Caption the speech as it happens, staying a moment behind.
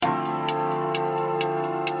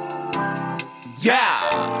Yeah.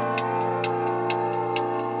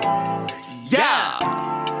 Yeah.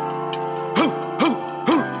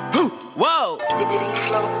 Whoa.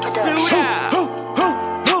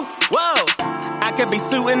 Whoa. I could be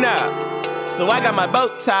suiting up, so I got my bow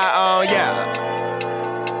tie on, yeah.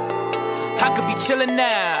 I could be chilling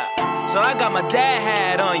now, so I got my dad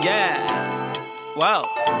hat on, yeah. Whoa.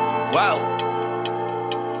 Whoa.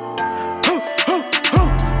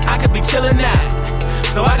 I could be chillin' now,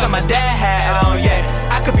 so I got my dad hat on, yeah.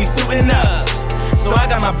 I could be suiting up, so I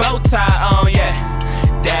got my bow tie on, yeah.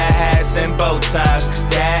 Dad hats and bow ties,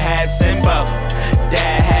 dad hats and bow,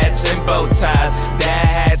 dad hats and bow ties, dad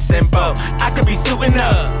hats and bow. I could be suiting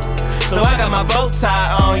up, so I got my bow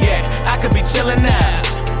tie on, yeah. I could be chillin'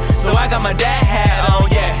 now, so I got my dad hat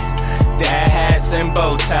on, yeah. Dad hats and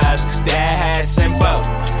bow ties, dad hats and bow,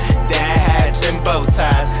 dad hats and bow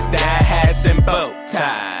ties, dad hats and bow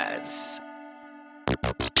ties.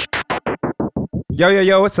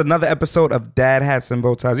 Yo, it's another episode of Dad Hats and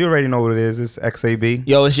Bow Ties. You already know what it is. It's XAB.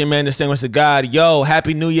 Yo, it's your man, Distinguished to God. Yo,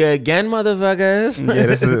 Happy New Year again, motherfuckers. Yeah,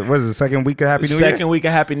 this is, what is the second week of Happy New Year? Second week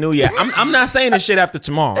of Happy New Year. I'm not saying this shit after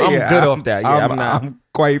tomorrow. I'm good off that. Yeah, I'm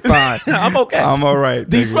quite fine. I'm okay. I'm all right.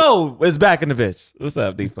 D-Flow is back in the bitch. What's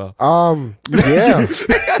up, D-Flow? Yeah.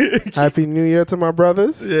 Happy New Year to my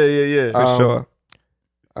brothers. Yeah. For sure.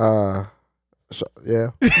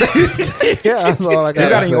 Yeah. Yeah, that's all I got. You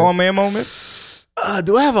got any all-man moments?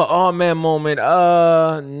 Do I have an all-man moment?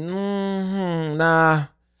 Nah.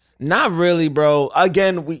 Not really, bro.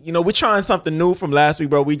 Again, we're trying something new from last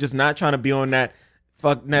week, bro. We just not trying to be on that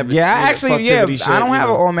I don't have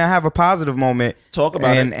an all-man. I have a positive moment. Talk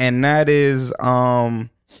about it. And that is,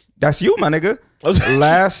 that's you, my nigga.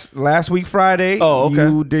 Last week Friday,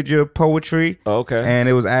 you did your poetry. Okay. And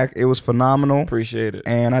it was phenomenal. Appreciate it.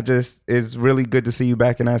 And it's really good to see you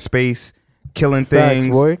back in that space, killing things,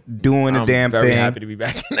 boy. Doing the damn thing. I'm very happy to be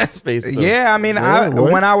back in that space too. Yeah, I mean,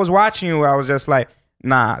 when I was watching you, I was just like,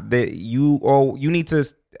 nah, you need to,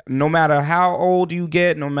 no matter how old you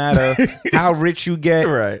get, no matter how rich you get,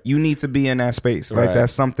 right. You need to be in that space. Like, right.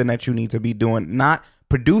 that's something that you need to be doing. Not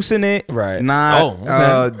producing it, right?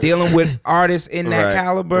 Not dealing with artists in that right.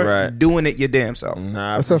 caliber, right. Doing it your damn self.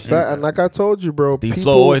 Nah, that's a fact. And like I told you, bro,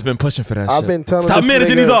 D-Flow always been pushing for that shit. I've been telling Stop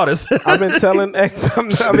managing these artists. I've been telling me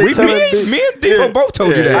and D-Flow both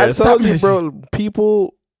told you that. I told you, bro,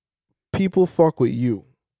 people fuck with you.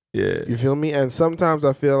 Yeah. You feel me? And sometimes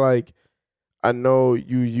I feel like I know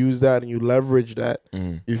you use that and you leverage that.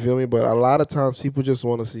 You feel me? But a lot of times people just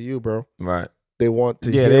want to see you, bro. Right. They want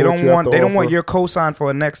to. Yeah, they don't want your cosign for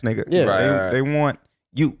a next nigga. Yeah, right. They want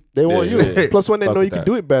you. They want you. Yeah. Plus, when they Fuck know you with can that.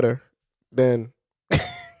 do it better, then.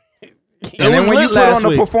 And then when you put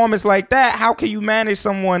on a performance like that, how can you manage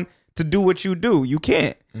someone to do what you do? You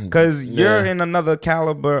can't, because you're in another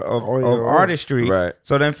caliber of artistry. Right.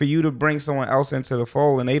 So then for you to bring someone else into the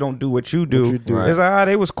fold and they don't do what you do, Right. it's like,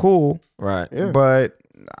 they was cool, Right. Yeah. but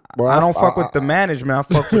I don't fuck with the management. I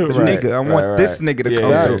fuck with the Right. nigga. I want this nigga to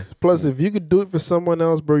come through. Plus, if you could do it for someone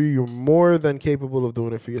else, bro, you're more than capable of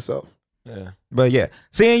doing it for yourself. Yeah. But yeah,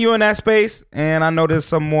 seeing you in that space, and I know there's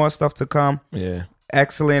some more stuff to come. Yeah.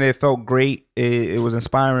 Excellent. It felt great. It was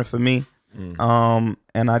inspiring for me. And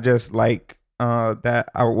I just like that.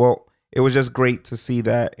 It was just great to see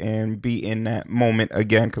that and be in that moment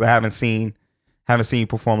again, because I haven't seen you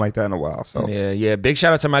perform like that in a while. So Yeah. Big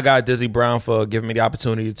shout out to my guy Dizzy Brown for giving me the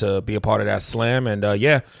opportunity to be a part of that slam. And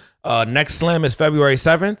next slam is February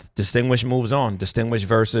 7th. Distinguished moves on. Distinguished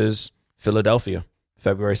versus Philadelphia,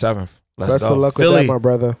 February 7th. Let's Best go. of luck Philly. with that, my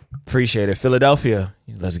brother. Appreciate it. Philadelphia.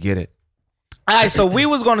 Let's get it. all right, so we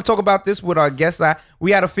was going to talk about this with our guest.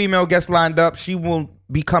 We had a female guest lined up. She will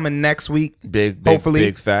be coming next week. Hopefully.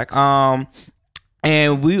 Big facts. And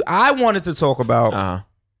I wanted to talk about.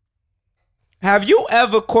 Have you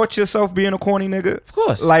ever caught yourself being a corny nigga? Of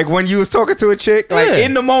course. Like when you was talking to a chick, like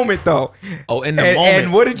in the moment though. Oh, in the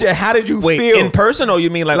moment. And how did you feel? In person, or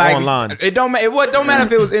you mean like online? It don't matter. It don't matter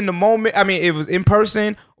if it was in the moment. I mean, it was in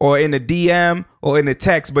person or in the DM or in the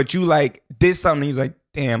text. But you like did something. You was like,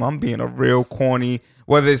 damn, I'm being a real corny.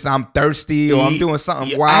 Whether it's I'm thirsty or I'm doing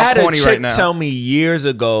something wild corny right now. I had a chick tell me years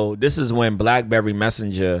ago. This is when BlackBerry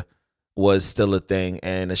Messenger was still a thing,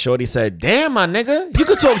 and the shorty said, damn, my nigga, you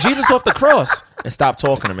could talk Jesus off the cross and stop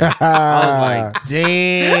talking to me. I was like,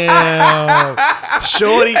 damn,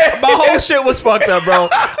 shorty, my whole shit was fucked up, bro.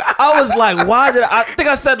 I was like, why did I think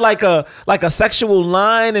I said like a sexual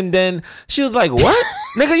line, and then she was like, what?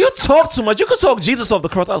 Nigga, you talk too much. You could talk Jesus off the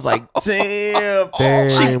cross. I was like, damn.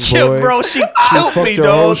 She killed, bro. She killed me,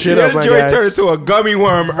 dog. Joy turned into a gummy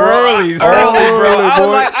worm early, bro. I was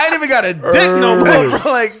like, I ain't even got a dick no more,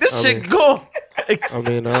 bro. Like, this shit gone. I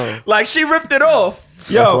mean, like she ripped it off.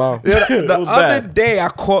 Yo, wild. the was other bad. day I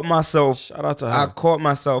caught myself. Shout out to her. I caught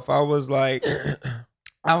myself. I was like,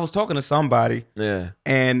 I was talking to somebody, Yeah.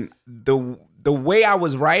 and the way I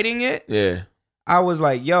was writing it, Yeah. I was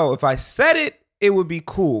like, yo, if I said it, it would be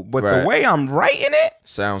cool. But Right. the way I'm writing it,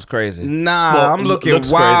 Sounds crazy. nah, Well, I'm looking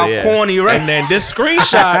looks wild, crazy, yeah. corny, right? And then this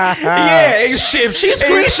screenshot, Yeah, if she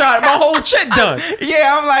screenshot, my whole shit done.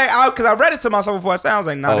 yeah, I'm like, because I read it to myself before I said, I was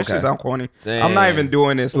like, nah, this Okay. shit sound corny. Damn. I'm not even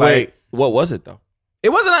doing this. Wait, Like, what was it though? it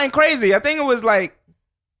wasn't nothing crazy. I think it was like,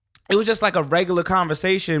 it was just like a regular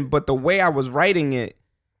conversation, but the way I was writing it,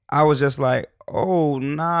 I was just like, oh,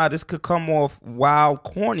 nah, this could come off wild,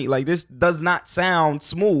 corny. Like, this does not sound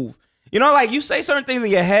smooth. You know, like, you say certain things in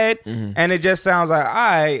your head, and it just sounds like, all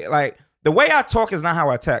right, like, the way I talk is not how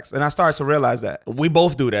I text. And I started to realize that. We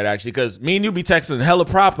both do that actually, because me and you be texting hella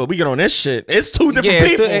proper. We get on this shit. It's two different Yeah,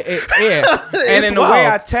 people. yeah. And It's in the way I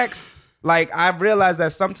wild. text, like, I realized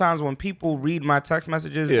that sometimes when people read my text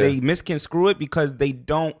messages, Yeah. they misconstrue it because they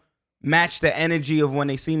don't match the energy of when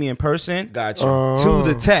they see me in person Gotcha. to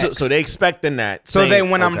the text. So they expecting that. So same- then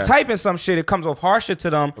when I'm okay. typing some shit, it comes off harsher to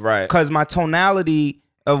them. Right. Because my tonality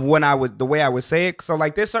of when the way I would say it. So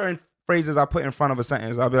like there's certain phrases I put in front of a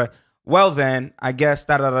sentence. I'll be like, well then, I guess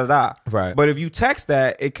da da da da. Right. But if you text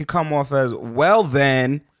that, it could come off as, well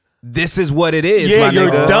then, this is what it is, Yeah, my you're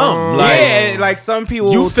nigga. dumb. Like, yeah, like some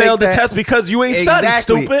people you will take failed the that- test because you ain't studied,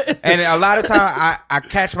 Exactly. stupid. And a lot of times I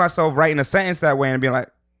catch myself writing a sentence that way and being like,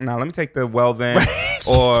 nah, let me take the well then.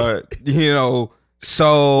 Or, you know,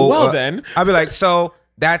 so. Well then. I'll be like, so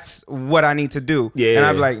that's what I need to do. Yeah. And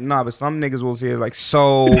I'll be like, nah, but some niggas will say it like,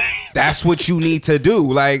 so that's what you need to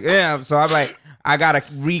do. Like, yeah. So I'm like, I got to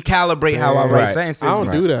recalibrate how I write Right. sentences. I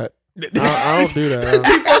don't do that. I don't do that.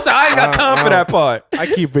 People say, I ain't got time for that part. I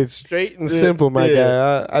keep it straight and simple, my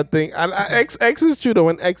Yeah. guy. I think X is true though.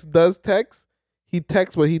 When X does text, he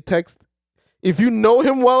texts what he texts. If you know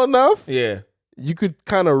him well enough, Yeah. you could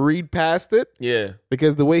kind of read past it Yeah.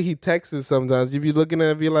 because the way he texts is sometimes, if you're looking at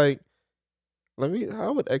it, be like,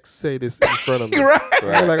 how would X say this in front of me? Right.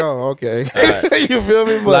 You're like, oh, okay. Right. You feel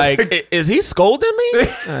me? But Like, is he scolding me?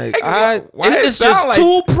 Like, Why it it's sound just like-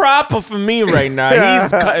 too proper for me right now. He's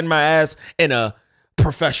cutting my ass in a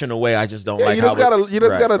professional way. I just don't yeah, like you how just gotta, it's- you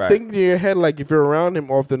just right, gotta right. think in your head, like if you're around him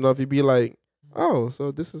often enough, you'd be like, oh, so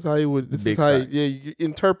this is how you would, this Big is how, facts. you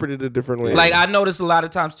interpret it a different way. Like I noticed a lot of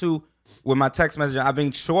times too with my text message, I've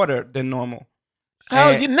been shorter than normal.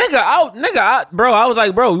 Hell, And- you bro, I was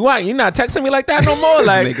like, bro, you not texting me like that no more?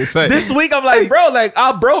 Like nigga say. this week, I'm like, bro, like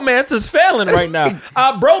our bromance is failing right now.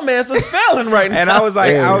 Our bromance is failing right now. And I was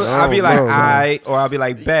like, Yeah, I'll be like, no, no. I, or I'll be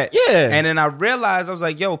like, bet. Yeah. And then I realized, I was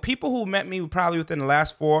like, yo, people who met me probably within the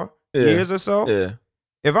last 4 Yeah. years or so, yeah,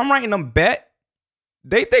 if I'm writing them bet,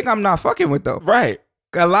 they think I'm not fucking with them. right.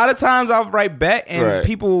 A lot of times I'll write bet and Right.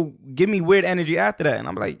 people give me weird energy after that. And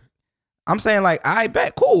I'm like, I'm saying like, I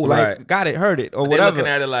bet, cool. Like, Right. got it, heard it, or They're whatever. looking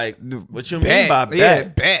at it like, what you mean Bet. by bet? Yeah,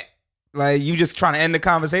 bet. Like, you just trying to end the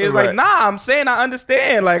conversation. It's Right. like, nah, I'm saying I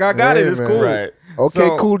understand. Like, I got Yeah, it. It's man. cool. Right. okay,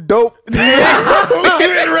 So- cool, dope. Leave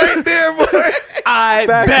it right there, boy. I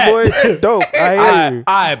Facts, bet. boy. Dope. I hear you.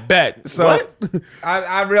 I bet. So What?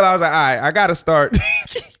 I realized, like, all right, I got to start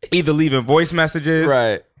either leaving voice messages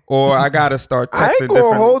Right. or I got to start I texting ain't gonna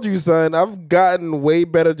different. hold you, son. I've gotten way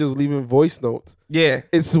better just leaving voice notes. Yeah.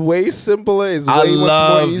 It's way simpler. It's I way much more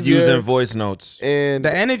love easier. using voice notes. and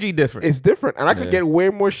The energy different. it's different. And I could Yeah. get way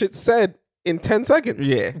more shit said in 10 seconds.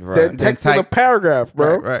 yeah. Than text in a type. paragraph,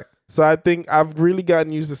 bro. Right. So I think I've really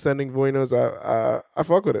gotten used to sending voice notes. I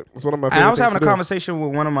fuck with it. It's one of my favorite And I was things having a to do. conversation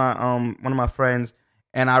with one of my friends,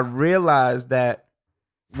 and I realized that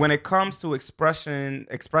when it comes to expressing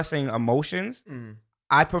emotions,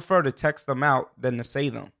 I prefer to text them out than to say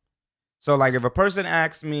them. So like if a person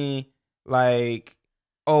asks me like,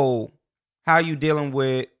 "Oh, how you dealing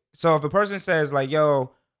with?" So if a person says like,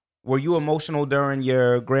 "Yo, were you emotional during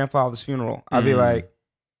your grandfather's funeral?" I'd be like,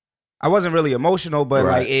 "I wasn't really emotional, but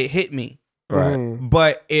Right. like it hit me." Right. Mhm.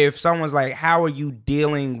 But if someone's like, "How are you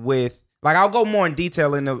dealing with?" Like, I'll go more in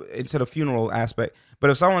detail into the funeral aspect. But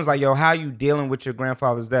if someone's like, "Yo, how are you dealing with your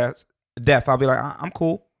grandfather's death?" I'll be like, "I'm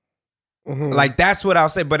cool." Mhm. Like that's what I'll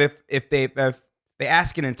say. But if they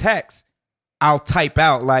ask it in text, I'll type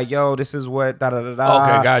out like, "Yo, this is what da da da da."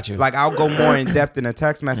 Okay, got you. Like I'll go more in depth in a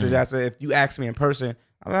text message. After if you ask me in person,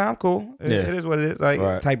 I'm cool. Yeah. It is what it is. Like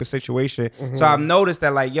Right. type of situation. So I've noticed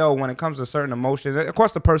that like, yo, when it comes to certain emotions, of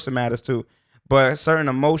course the person matters too. But certain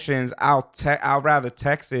emotions, I'll rather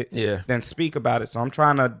text it Yeah. than speak about it. So I'm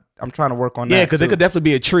trying to work on that. Yeah, because it too. could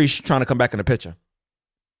definitely be a tree trying to come back in the picture.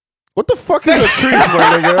 What the fuck is a tree,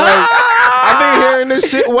 my nigga? Like, I've been hearing this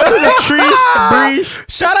shit. What is the trees?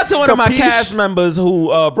 Shout out to one of my Capiche? cast members who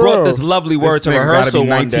brought this lovely word to nigga gotta rehearsal be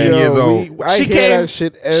one 19 day. years old. I She hear came- that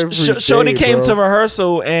shit every day, Shorty came bro. to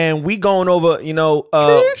rehearsal and we going over,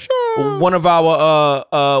 Keisha.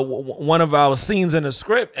 one of our scenes in the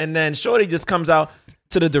script, and then Shorty just comes out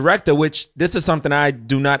to the director, which this is something I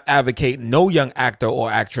do not advocate no young actor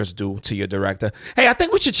or actress do to your director. Hey, I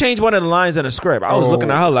think we should change one of the lines in the script. I was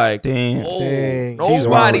looking at her like, Damn. oh, Dang, she's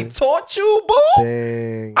nobody wildin'. taught you, boo.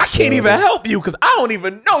 Dang, I can't even shorty. help you because I don't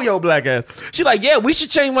even know your black ass. She's like, yeah, we should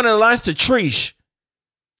change one of the lines to Trish.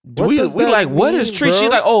 What we does we that like, what is mean, Trish?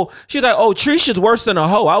 bro? She's like, oh, Trish is worse than a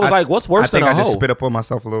hoe. I was like, what's worse I think than a I just hoe? spit up on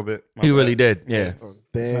myself a little bit. My You bad. really did, yeah.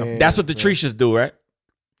 Dang. That's what the Trishas do, right?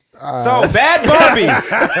 So Bad Barbie,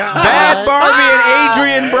 Bad Barbie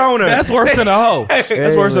and Adrian Broner. That's worse than a hoe.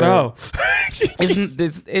 That's worse than a hoe.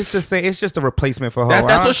 It's the same. It's just a replacement for her. That's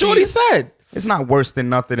what Honestly, Shorty said. It's not worse than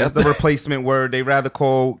nothing. It's the replacement word. They rather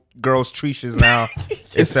call girls treaches now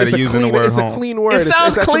instead of using the word It's home. a clean word. It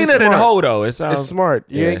sounds it's actually cleaner than smart. hoe, though. It It's sounds smart.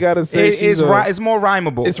 You yeah. ain't gotta say It's more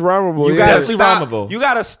rhymable. It's rhymable. You yeah. gotta Definitely stop. rhymable. You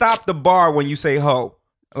gotta stop the bar when you say hoe.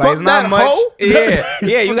 Like Fuck it's not that, much. hoe.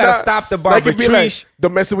 Yeah, you gotta stop the bar. That could be like Trish. the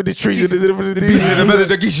messing with the trees.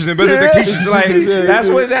 Like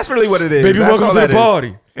that's really what it is. Baby, That's welcome all to the that is.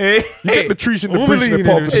 party. Hey, Get the trees in the I'm breach and the believing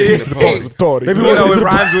pulp in for it. the pulp for the party. Baby, you welcome know to it the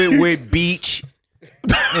rhymes with beach,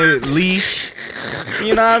 leash.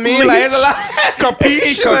 You know what I mean? Like it's a lot.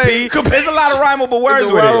 Capiche. There's a lot of rhymable words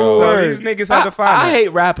with it. rhymable So word. these niggas had to find I it. hate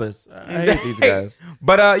rappers. I hate these guys.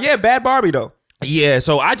 But yeah, Bad Barbie though. Yeah,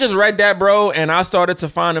 so I just read that, bro, and I started to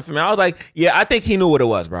find it for me. I was like, yeah, I think he knew what it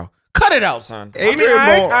was, bro. Cut it out, son. Adrian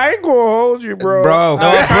I ain't gonna hold you, bro. Bro.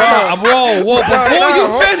 No, bro, whoa, before you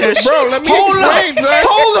finish, bro, let me hold explain, up, son.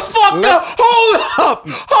 hold the fuck up,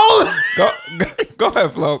 hold up. Go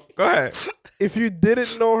ahead, Flo. Go ahead. If you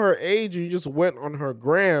didn't know her age and you just went on her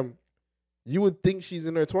gram, you would think she's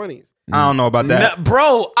in her 20s. I don't know about that. No,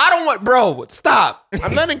 bro, I don't want, bro, stop.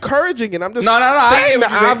 I'm not encouraging it. I'm just No, I saying get the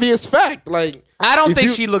what you're saying. obvious fact. Like, I don't If think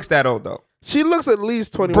you- she looks that old though. she looks at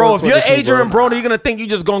least 21, Bro, if you're 22, Adrian bro. Broner, you're gonna think you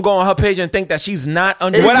just gonna go on her page and think that she's not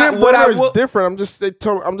under. Adrian what I Broner is will- different.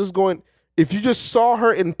 I'm just going. If you just saw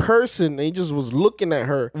her in person and you just was looking at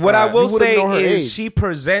her, What I will you wouldn't say know her is age. she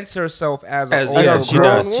presents herself as As- an Like older a she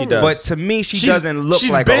grown does, she woman. does. But to me, she doesn't look she's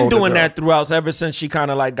like been an older doing girl. that throughout ever since she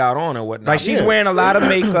kind of like got on and whatnot. Like she's Yeah. wearing a lot of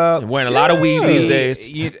makeup, wearing a lot of weed these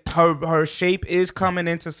days. Her shape is coming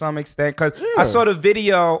into some extent because I saw the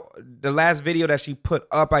video, the last video that she put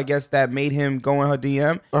up. I guess that made him go in her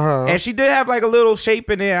DM, and she did have like a little shape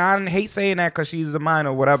in there. I hate saying that because she's a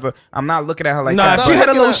minor or whatever. I'm not looking at her like Nah, that. if she but- had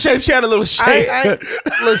a little shape, she had a little shape.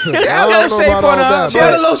 Listen, She had I a don't little know shape about on all her. that, She had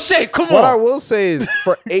a but little shape. Come what I on. will say is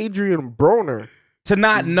for Adrian Broner, to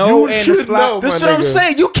not know You and should to slap. know. This is my what I'm nigga.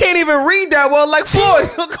 saying. You can't even read that well, like Floyd.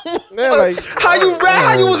 Come on. Yeah, like, how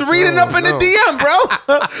you was reading up in the no. DM, bro?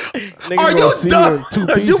 niggas Are gonna you see dumb? in two You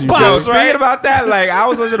pieces, Yo, box, bro. speaking right? about that, like I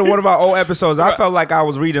was listening to one of our old episodes. I felt like I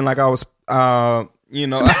was reading, like I was, you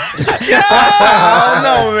know, I don't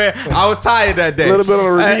know, man. I was tired that day. A little bit on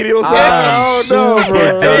the remedial side. I'm I don't know, super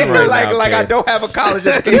bro. done right like now, like I kid. don't have a college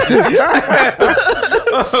education.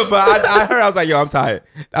 But I heard, I was like, yo, I'm tired.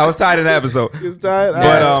 I was tired in the episode. He's tired. But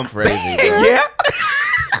That's crazy, bro. yeah.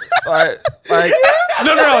 Like,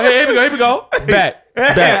 no. Here we go. Bet. All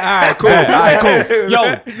right, cool. All right, cool.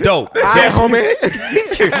 Yo, dope. Hi, homie.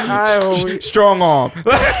 Hi, homie. Strong arm.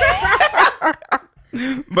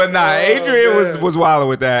 But nah, Adrian was wilding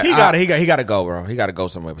with that. He got to go, bro. He got to go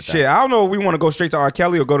somewhere with Shit, I don't know if we want to go straight to R.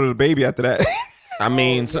 Kelly or go to the baby after that. that. I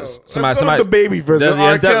mean, Let's somebody. go with the baby first. There's- R.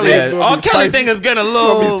 there's definitely- Kelly is gonna R. be Kelly spicy. thing is getting a Gonna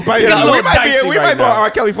little, be spicy. getting a Yeah, little we might dicey be right on now.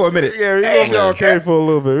 R. Kelly for a minute. Yeah, we're gonna be okay for a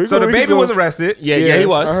little bit. So the baby was arrested. Yeah, he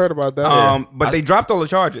was. I heard about that. But they dropped all the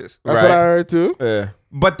charges. That's right. what I heard too. Yeah.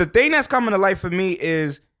 But the thing that's coming to light for me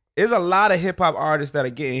is there's a lot of hip hop artists that are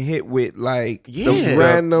getting hit with like Yeah.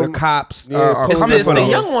 Random- the cops Yeah, are It's coming the for them.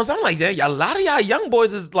 young ones. I'm like, yeah, a lot of y'all young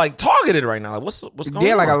boys is like targeted right now. Like, what's going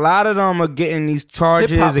Yeah, on? like a lot of them are getting these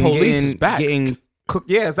charges Hip-hop and police is getting back. cooked.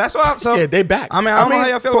 Yes, that's what I'm so. Yeah, they back. I mean, I don't know how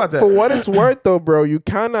y'all feel about that. For what it's worth, though, bro, you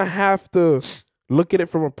kind of have to look at it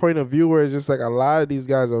from a point of view where it's just like a lot of these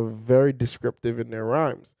guys are very descriptive in their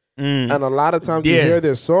rhymes. Mm. And a lot of times you Yeah. hear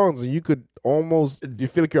their songs and you could almost, you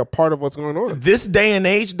feel like you're a part of what's going on. This day and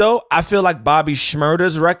age, though, I feel like Bobby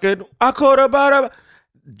Shmurda's record, I caught about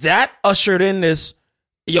that ushered in this.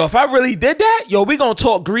 Yo, if I really did that, yo, we gonna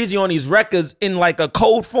talk greasy on these records in like a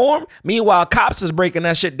code form. Meanwhile, cops is breaking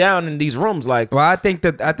that shit down in these rooms. Like, Well, I think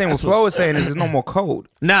what Flo is saying is there's no more code.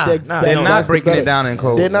 nah, That's- nah, They're no, not that's the breaking thing. it down in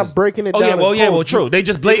code. They're not breaking it Oh, down. yeah, in well, yeah, code. well, true. They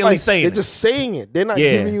just blatantly saying They're it. just saying it. They're not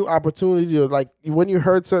Yeah. giving you opportunity to, like, when you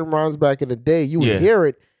heard certain rhymes back in the day, you would Yeah. hear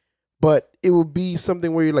it, but it would be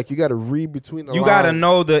something where you're like, you got to read between the You lines. got to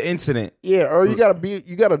know the incident. Yeah, or you got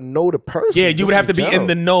to know the person. Yeah, you just would have to be in general.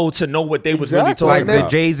 the know to know what they was really Exactly. talking Like the about.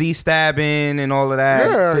 Jay-Z stabbing and all of that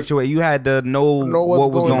Yeah. situation. You had to know what's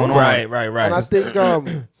what was going going on. on. Right. And I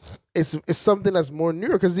think it's something that's more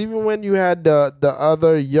newer, because even when you had the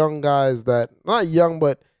other young guys that, not young,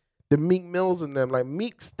 but the Meek Mills and them, like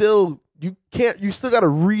Meek still, you still got to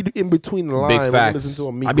read in between the lines Big when you facts. listen to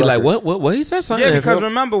a Meek I'd be like, record. what he said something. Yeah, because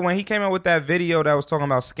remember when he came out with that video that was talking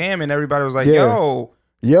about scamming, everybody was like, Yeah.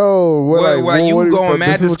 yo, why you going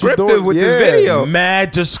mad this is what you're descriptive doing? with this Yeah. video?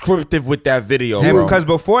 mad descriptive with that video, And bro. because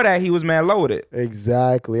before that, he was mad low with it.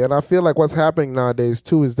 Exactly. And I feel like what's happening nowadays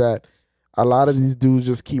too is that a lot of these dudes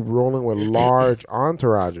just keep rolling with large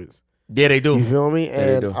entourages. Yeah, they do. You feel me?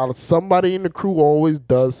 they And do. somebody in the crew always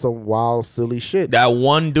does some wild, silly shit. That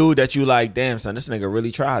one dude that you like, damn son, this nigga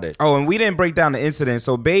really tried it. Oh, and we didn't break down the incident.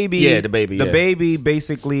 So baby, Yeah, the baby, baby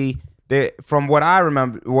basically, from what I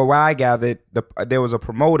remember, what I gathered, there was a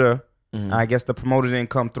promoter. Mm-hmm. I guess the promoter didn't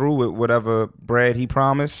come through with whatever bread he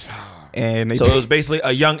promised, and they, So it was basically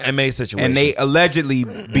a young MA situation. and they allegedly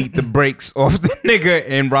beat the brakes off the nigga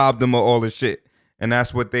and robbed him of all the shit. And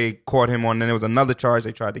that's what they caught him on. And there was another charge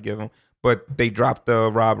they tried to give him, but they dropped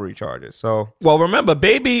the robbery charges. So well, remember,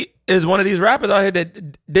 Baby is one of these rappers out here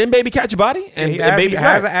that didn't Baby catch a body, and, he and Baby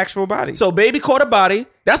has cracked. an actual body. So Baby caught a body.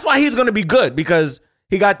 That's why he's gonna be good, because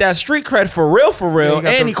he got that street cred for real, Yeah, he got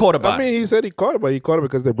and the- he caught a I body. mean, he said he caught it, but he caught it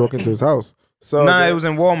because they broke into his house. So no, it was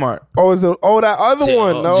in Walmart. that other Yeah,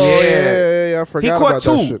 one. No, yeah. I forgot He caught about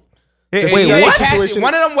that two. shit. Wait, He what? catch-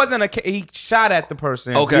 one of them wasn't he shot at the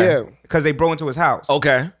person. Okay. Yeah. Because they broke into his house.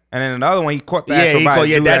 Okay. And then another one, he caught the Yeah, actual he body. caught,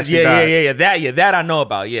 yeah, Dude that, actually died. that I know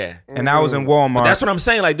about. Yeah. And that was in Walmart. But that's what I'm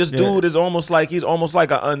saying. Like, this dude is almost like, he's almost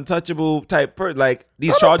like an untouchable type person. Like,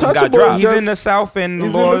 these charges got Untouchable, dropped. He's just- in the South and the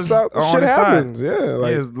He's in the laws South. are on Shit his happens. side. Yeah,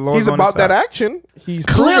 like Yeah, the laws he's on his about that side. action. He's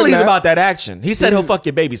Clearly, proven he's that. about that action. He said he'll He's- fuck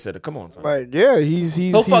your babysitter. Come on, son. Like, yeah, he's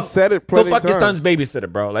He'll fuck, said it he'll plenty fuck times. your son's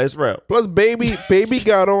babysitter, bro. Like, it's real. Plus, baby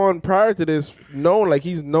got on prior to this.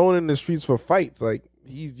 He's known in the streets for fights. Like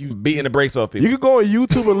you Beating the brakes off people. can go on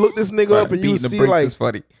YouTube and look this nigga up, and you Beating the see brakes like is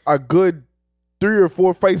funny. a good 3 or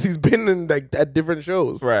 4 fights he's been in, like at different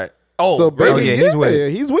shows. Right. Oh, So really? baby, yeah, he's with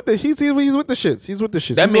it. he's with the he's with the shits. He's with the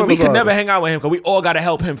shits. That He's means one we of those could never artists. hang out with him because we all got to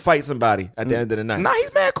help him fight somebody at the end of the night. Nah,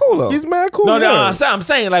 he's mad cool though. He's mad cool. no, yeah. I'm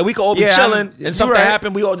saying like we could all be Yeah, chilling you and something right.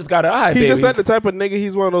 happened. We all just got to, all right, He's baby. just not the type of nigga.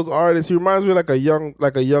 He's one of those artists. He reminds me of like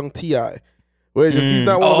a young T.I. Where it's just he's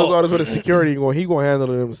not one of those Oh. artists with a security going. He gonna handle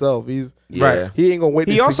it himself. He's Yeah. Right. He ain't gonna wait.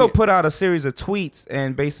 He to also see it. put out a series of tweets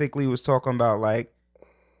and basically was talking about like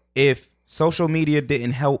if social media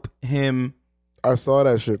didn't help him I saw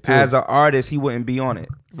that shit too. as an artist, he wouldn't be on it.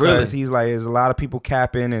 Really? 'Cause he's like, there's a lot of people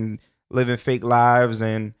capping and living fake lives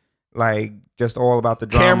and like just all about the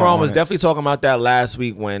drama. Cameron on was it. definitely talking about that last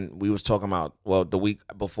week when we was talking about, well, the week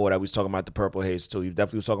before that we was talking about the Purple Haze too. He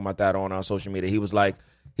definitely was talking about that on our social media. He was like,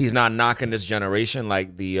 he's not knocking this generation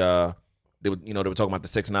like they were talking about the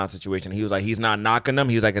 6ix9ine situation. He was like, he's not knocking them.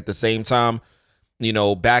 He was like, at the same time,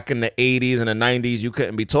 back in the 80s and the 90s, you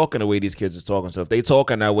couldn't be talking the way these kids is talking. So if they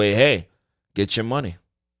talking that way, hey, get your money.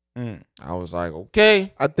 Mm. I was like,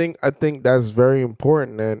 okay. I think that's very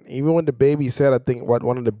important. And even when the baby said, I think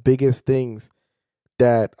one of the biggest things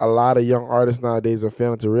that a lot of young artists nowadays are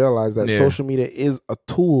failing to realize that Yeah. social media is a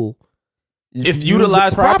tool. If you use it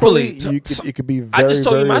utilized properly. it could be. Very, I just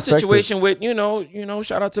told you very my effective. situation with,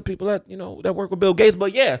 shout out to people that, that work with Bill Gates.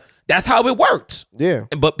 But yeah, that's how it worked. Yeah,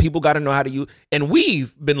 But people got to know how to use, and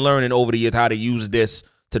we've been learning over the years how to use this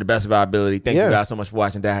to the best of our ability. Thank you Yeah. guys so much for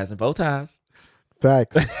watching That Has Some Bow Ties.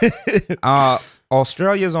 facts.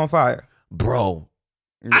 Australia's on fire. Bro,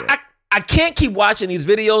 Yeah. I can't keep watching these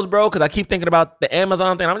videos, bro, because I keep thinking about the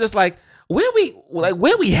Amazon thing. I'm just like, where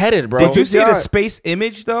we headed, bro? Did you see the Yeah. space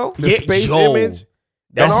image though? The space image.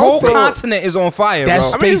 The And whole also- continent is on fire,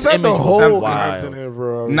 That's bro. I mean, it's Space not the image was whole wild. continent,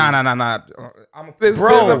 bro. Nah. There's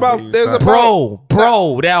Bro. about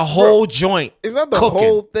Bro, that whole joint. It's not the cooking.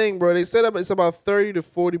 whole thing, bro. They said it's about 30 to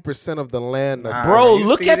 40% of the land. That's Bro, You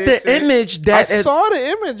look see at this the shit? image I that is. saw the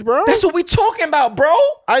image, bro. That's what we talking about, bro.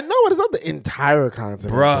 I know it. It's not the entire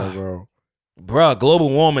continent, Bruh. bro. Bruh, global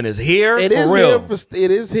warming is here It for is real. here.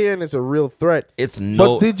 It is here, and it's a real threat. It's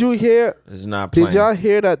no. But did you hear? it's not playing. Did y'all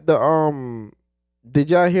hear that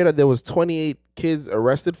Did y'all hear that there was 28 kids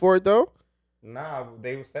arrested for it though? Nah,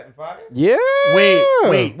 they were setting fires. Yeah.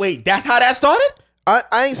 Wait. That's how that started?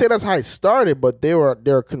 I ain't say that's how it started, but they're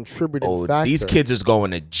a contributing Oh, factor. these kids is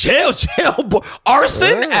going to jail.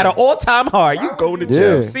 Arson at an all-time high. You going to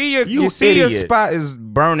jail. Yeah. See You you see your idiot. spot is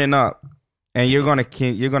burning up, and you're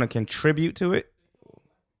gonna contribute to it.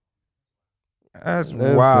 That's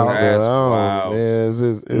wild. That's wild. Yeah,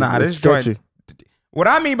 it's Nah, it's this sketchy. joint. What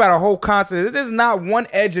I mean by the whole concept, there's not one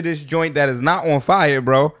edge of this joint that is not on fire,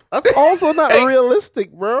 bro. That's also not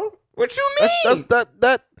realistic, bro. What you mean,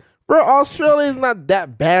 That bro, Australia is not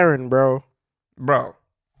that barren, bro. bro?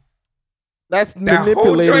 That's That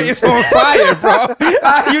whole joint manipulated. is on fire, bro.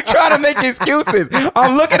 You trying to make excuses?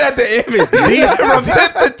 I'm looking at the image from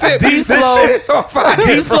tip to tip. This shit is on fire.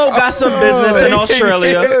 D-Flow got some business in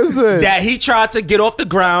Australia Listen. that he tried to get off the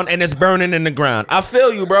ground and it's burning in the ground. I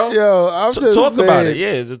feel you, bro. Yo, I'm just Talk saying, about it.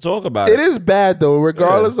 Yeah, talk about It it. is bad though,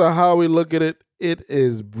 regardless of how we look at it. It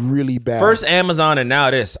is really bad. First Amazon and now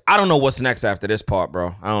this. I don't know what's next after this part,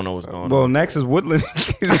 bro. I don't know what's going Well, on. next is Woodland.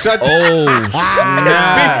 Shut Oh,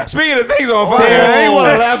 snap. Speaking of things on fire, Damn, I ain't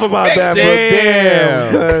want to laugh about that,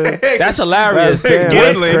 Damn. but damn, son. That's hilarious. That's- damn, Get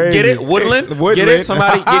that's it? crazy. Get it? Woodland? Woodland. Get it?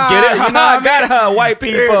 Somebody get it? You know what I I mean? got her, white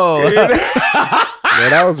people. Yeah,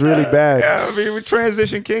 that was really bad. I mean, we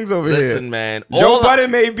transition kings over Listen, here. man. Joe all- Budden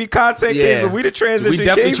may be content Yeah. kings, but we the transition We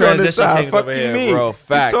definitely kings on this transition side. kings Fuck over you here, mean? bro.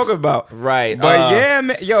 Facts. What you talking about? Right. But yeah,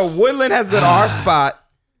 man, yo, Woodland has been our spot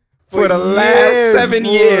for the last years, 7 boy.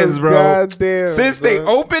 years, bro. Goddamn, Since they son.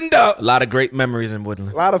 opened up. a lot of great memories in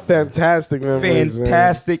Woodland. A lot of fantastic memories,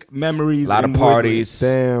 Fantastic memories. A lot in of parties.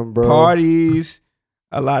 man. Damn, bro. Parties.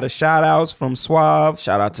 A lot of shout outs from Suave.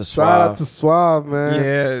 Shout out to Shout out Suave. to Suave,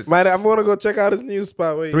 man. Yeah. I'm gonna go check out his new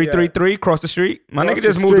spot. Wait, 333 across the street. My Across nigga the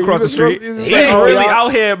just moved street. across You the just street. you just He's like, oh, really y'all-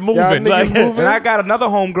 out here y'all moving. niggas Like, moving? And I got another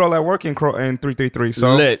homegirl at work in 333.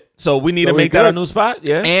 So lit. So we need So to we make that a good. new spot?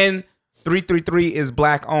 Yeah. and 333 is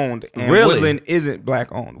black owned. And Really? Woodland isn't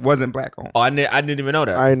black owned. Wasn't black owned. Oh, I didn't even know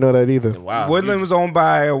that. I didn't know that either. Wow. Woodland was owned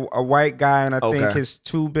by a white guy, and I think Okay. his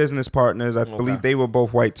two business partners. I believe they were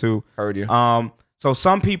both white too. Heard you. So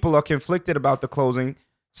some people are conflicted about the closing.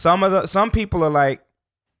 Some people are like,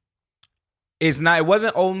 it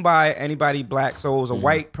wasn't owned by anybody black, so it was a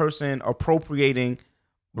white person appropriating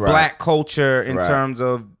black culture in Right. terms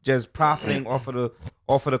of just profiting off of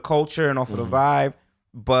the culture and off of the vibe,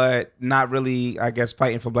 but not really, I guess,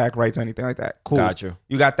 fighting for black rights or anything like that. Cool. Got you.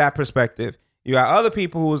 You got that perspective. You got other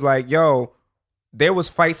people who was like, yo, there was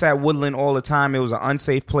fights at Woodland all the time. It was an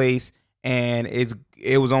unsafe place, and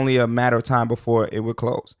it was only a matter of time before it would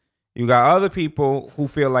close. You got other people who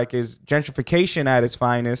feel like it's gentrification at its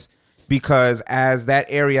finest, because as that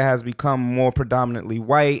area has become more predominantly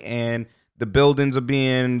white and the buildings are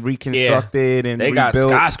being reconstructed and They got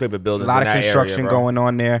rebuilt, skyscraper a buildings. lot in of that construction area, bro. going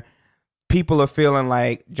on there. People are feeling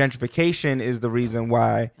like gentrification is the reason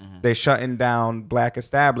why they're shutting down black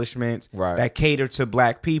establishments Right. that cater to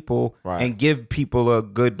black people Right. and give people a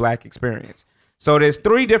good black experience. So there's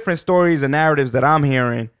 3 different stories and narratives that I'm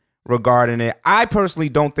hearing regarding it. I personally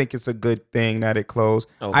don't think it's a good thing that it closed.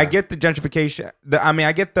 Okay. I get the gentrification.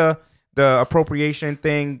 I get the appropriation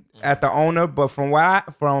thing at the owner, but from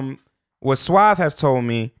what Suave has told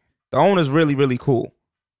me, the owner's really, really cool.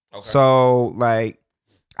 Okay. So like,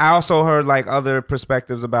 I also heard like other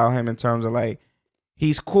perspectives about him in terms of like,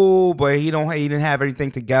 he's cool, but he didn't have everything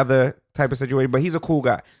together type of situation, but he's a cool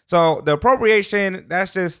guy. So the appropriation,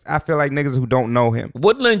 that's just, I feel like niggas who don't know him.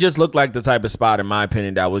 Woodland just looked like the type of spot, in my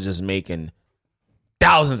opinion, that was just making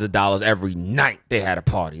thousands of dollars every night they had a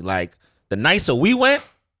party. Like, the nights that we went,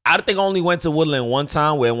 I think I only went to Woodland one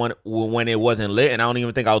time when it wasn't lit, and I don't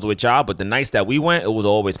even think I was with y'all, but the nights that we went, it was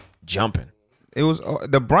always jumping. It was,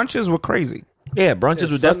 the brunches were crazy. Yeah, brunches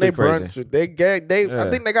were Sunday definitely crazy. brunch, Yeah. I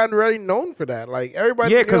think they got really known for that. Like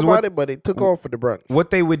everybody Yeah, knew 'cause about what- it, but it took off for the brunch. What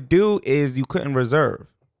they would do is you couldn't reserve.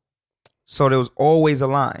 So there was always a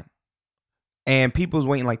line. And people was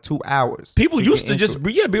waiting like 2 hours. People to used get to into just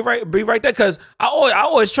it. be right there, because I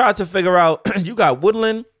always try to figure out. You got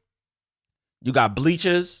Woodland, you got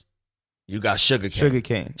Bleachers, you got Sugarcane.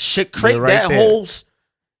 Sugarcane. Shit, crate They're right that there. whole.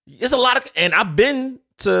 It's a lot of, and I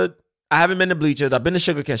haven't been to Bleachers. I've been to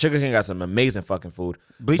Sugarcane. Sugarcane got some amazing fucking food.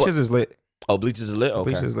 Bleachers is lit. Oh, Bleachers is lit. Okay.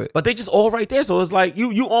 Bleachers is lit. But they just all right there, so it's like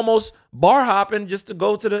you almost bar hopping just to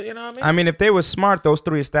go to the. You know what I mean? I mean, if they were smart, those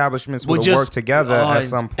 3 establishments would have just worked together at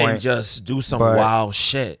some point. and just do some But- wild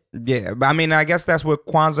shit. Yeah, but I mean, I guess that's where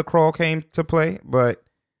Kwanzaa Crawl came to play. But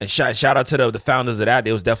And shout out to the founders of that.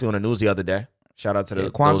 They was definitely on the news the other day. Shout out to the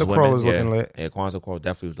Kwanzaa those Crawl women. was looking lit. Yeah, Kwanzaa Crawl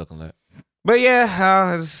definitely was looking lit.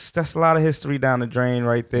 that's a lot of history down the drain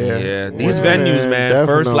right there. Yeah, these Yeah, venues, man.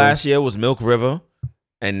 First definitely. last year was Milk River,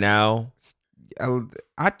 and now well,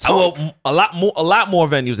 a lot more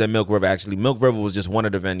venues than Milk River. Actually, Milk River was just one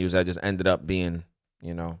of the venues that just ended up being,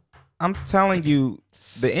 you know. I'm telling you,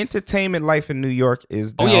 the entertainment life in New York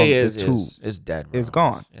is down it's dead. Bro. It's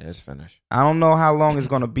gone. Yeah, it's finished. I don't know how long it's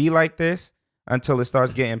gonna be like this until it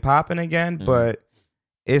starts getting popping again, but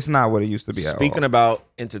it's not what it used to be. Speaking about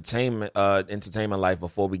entertainment life,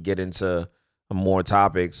 before we get into more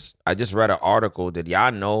topics, I just read an article. Did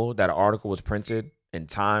y'all know that an article was printed in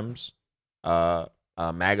Times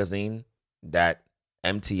magazine that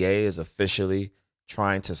MTA is officially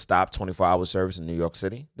trying to stop 24-hour service in New York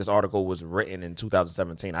City? This article was written in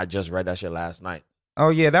 2017. I just read that shit last night. Oh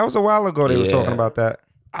yeah, that was a while ago. They were talking about that.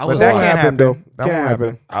 But that can't happen though. That won't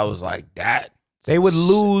happen. I was like, that they would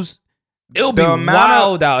lose. It'll be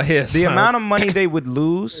wild out here. The amount of money they would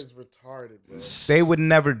lose, It's retarded, bro. they would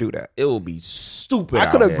never do that. It will be stupid. I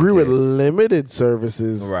could out agree here, with kid. limited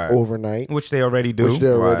services Right. overnight, Which they already do. which they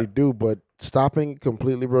already Right. do, but stopping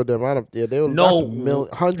completely, bro. The amount of they will No.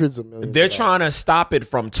 hundreds of millions. They're of trying to stop it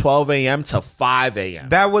from 12 a.m. to 5 a.m.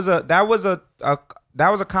 That was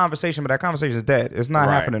a conversation, but that conversation is dead. It's not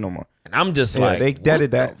Right. happening no more. And I'm just Yeah, like, they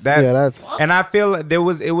deaded what that. yeah, that's And I feel like it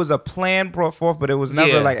was a plan brought forth, but it was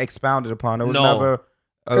never Yeah. like expounded upon. It was No. never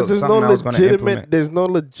because there's something no I was going to implement. there's no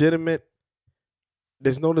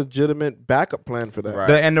legitimate backup plan for that. Right.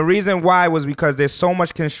 And the reason why was because there's so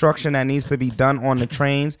much construction that needs to be done on the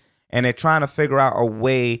trains, and they're trying to figure out a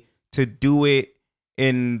way to do it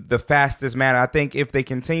in the fastest manner. I think if they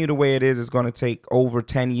continue the way it is, it's going to take over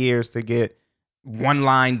 10 years to get one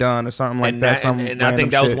line done or something like that. And I think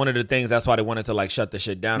that was one of the things. That's why they wanted to like shut the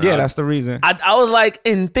shit down. Yeah, that's the reason. I was like,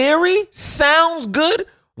 in theory, sounds good.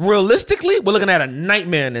 Realistically, we're looking at a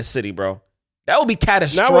nightmare in this city, bro. That would be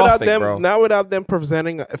catastrophic, bro. Not without them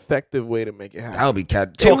presenting an effective way to make it happen. That would be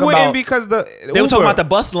It wouldn't because they were talking about the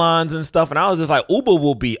bus lines and stuff, and I was just like, Uber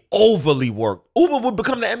will be overly worked. Uber would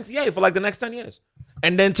become the MTA for like the next 10 years.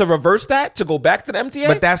 And then to reverse that, to go back to the MTA?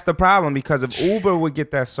 But that's the problem, because if Uber would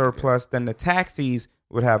get that surplus, then the taxis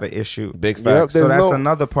would have an issue. Big Yep, facts. So that's no-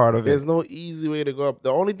 another part of There's it. no easy way to go up.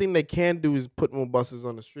 The only thing they can do is put more buses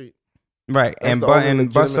on the street. Right. That's And the only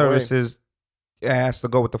and bus legitimate way. services has to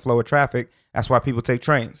go with the flow of traffic. That's why people take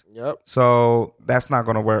trains. Yep. So that's not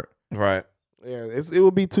going to work. Right. Yeah, it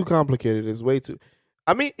would be too complicated. It's way too.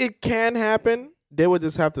 I mean, it can happen. They would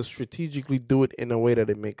just have to strategically do it in a way that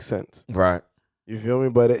it makes sense. Right. You feel me?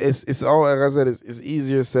 But it's all, like I said, it's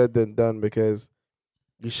easier said than done, because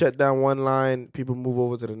you shut down one line, people move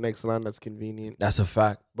over to the next line that's convenient. That's a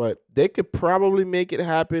fact. But they could probably make it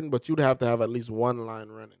happen, but you'd have to have at least one line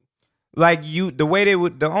running. Like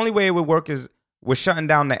the only way it would work is we're shutting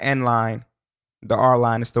down the N line. The R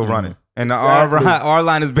line is still running. And the Exactly. R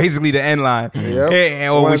line is basically the N line.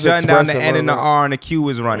 Yep. Or we're One's shutting down the expressive N and the or R and the Q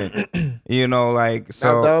is running. You know, like,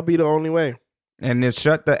 so. That would be the only way. And then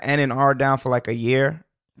shut the N and R down for like a year.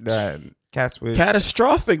 The cats would.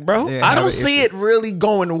 Catastrophic, bro. Yeah, I have don't an see issue. it really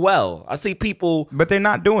going well. I see people. But they're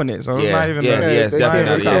not doing it. So it's Yeah, not even yeah, a, it's it's not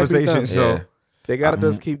definitely even a not. conversation. Yeah. So. Yeah. They got to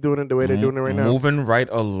just keep doing it the way they're doing it right now. Moving right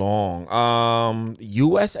along.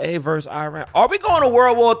 USA versus Iran. Are we going to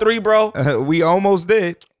World War III, bro? We almost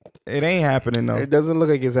did. It ain't happening though. It doesn't look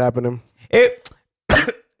like it's happening. It.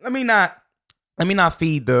 Let me not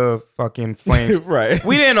feed the fucking flames. Right.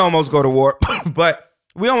 We didn't almost go to war, but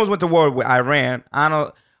we almost went to war with Iran. I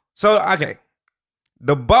don't. So okay,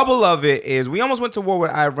 the bubble of it is we almost went to war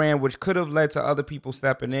with Iran, which could have led to other people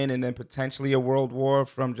stepping in and then potentially a world war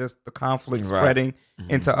from just the conflict Right. spreading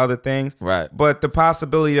into other things. Right. But the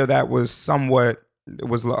possibility of that was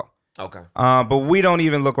low. Okay. But we don't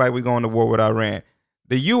even look like we're going to war with Iran.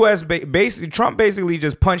 The U.S. basically, Trump basically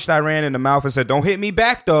just punched Iran in the mouth and said, "Don't hit me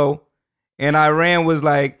back, though." And Iran was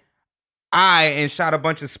like, and shot a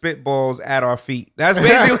bunch of spitballs at our feet. That's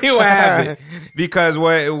basically what happened. Because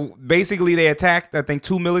basically they attacked, I think,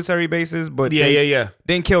 2 military bases, but Yeah.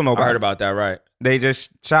 didn't kill I nobody. heard about that. Right. They just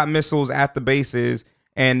shot missiles at the bases,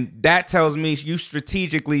 and that tells me you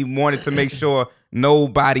strategically wanted to make sure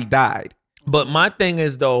nobody died. But my thing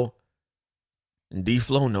is, though,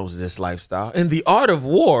 D-Flow knows this lifestyle. In The Art of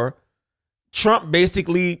War, Trump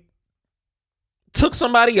basically took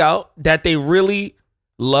somebody out that they really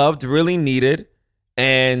loved, really needed,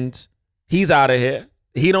 and he's out of here.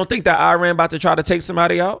 He don't think that Iran about to try to take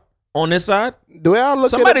somebody out on this side? The way I look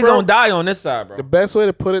Somebody at it, bro, gonna die on this side, bro. the best way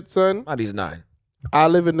to put it, son, Somebody's dying. I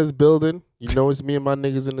live in this building. You know it's me and my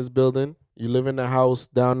niggas in this building. You live in the house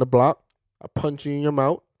down the block. I punch you in your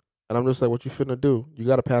mouth, and I'm just like, what you finna do? You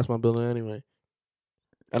got to pass my building anyway.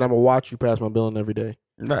 And I'm going to watch you pass my building every day.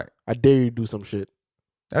 Right. I dare you to do some shit.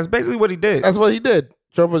 That's basically what he did. That's what he did.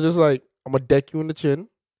 Trump was just like, I'm going to deck you in the chin.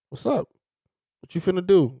 What's up? What you finna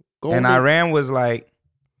do? And Iran was like,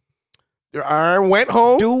 Iran went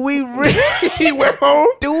home. do we really? He went home.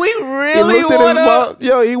 Do we He really looked at his want to?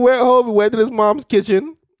 mom. He went home. He went to his mom's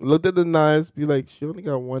kitchen, looked at the knives, be like, she only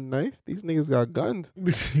got one knife. These niggas got guns.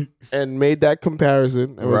 And made that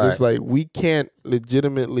comparison. And was just like, we can't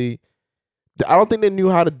legitimately. I don't think they knew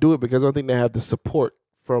how to do it because I don't think they have the support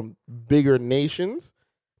from bigger nations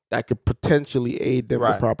that could potentially aid them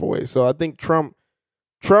the proper way. So I think Trump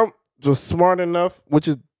was smart enough, which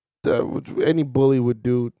is which any bully would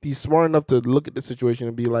do. He's smart enough to look at the situation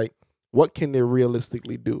and be like, what can they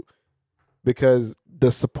realistically do? Because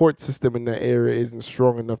the support system in that area isn't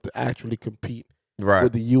strong enough to actually compete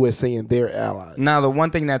with the USA and their allies. Now, the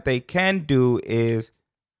one thing that they can do is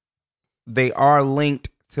they are linked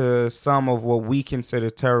to some of what we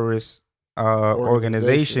consider terrorist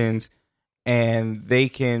organizations, and they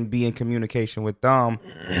can be in communication with them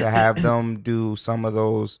to have them do some of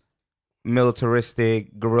those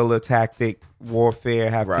militaristic guerrilla tactic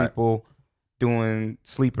warfare, have people doing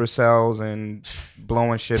sleeper cells and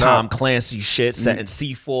blowing shit Tom up. Clancy shit, setting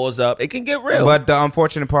C4s up. It can get real. But the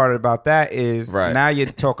unfortunate part about that is now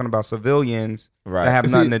you're talking about civilians that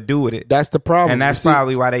have nothing to do with it. That's the problem. And that's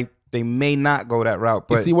probably why they may not go that route.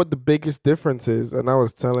 But you see what the biggest difference is, and I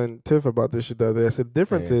was telling Tiff about this shit the other day. I said the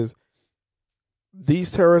difference is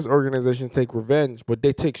these terrorist organizations take revenge, but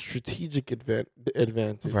they take strategic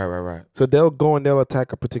advantage. Right. So they'll go and they'll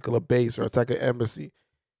attack a particular base or attack an embassy.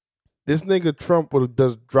 This nigga Trump will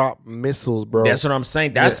just drop missiles, bro. That's what I'm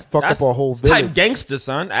saying. That's fuck up a whole village. Type gangster,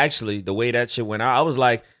 son. Actually, the way that shit went out, I was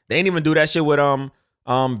like, they ain't even do that shit with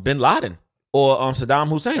Bin Laden or Saddam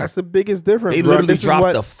Hussein. That's the biggest difference. They literally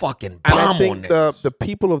dropped the fucking bomb I think on them. the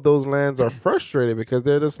people of those lands are frustrated because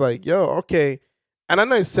they're just like, yo, okay. And I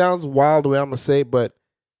know it sounds wild the way I'm gonna say, but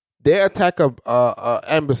they attack a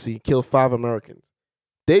embassy, kill 5 Americans.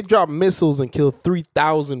 They drop missiles and kill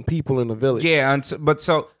 3,000 people in the village. Yeah, but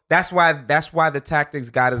so that's why the tactics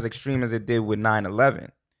got as extreme as it did with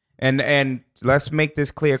 9/11. And let's make this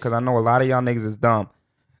clear because I know a lot of y'all niggas is dumb.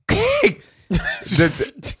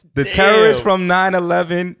 the terrorists from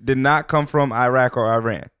 9/11 did not come from Iraq or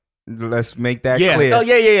Iran. Let's make that clear. Oh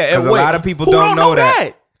yeah. Because a lot of people don't know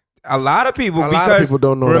that. A lot of people,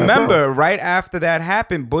 don't know remember, that, right after that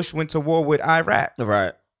happened, Bush went to war with Iraq.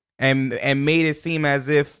 Right. And made it seem as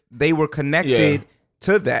if they were connected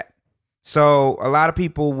to that. So a lot of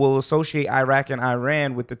people will associate Iraq and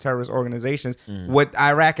Iran with the terrorist organizations. What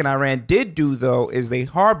Iraq and Iran did do, though, is they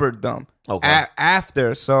harbored them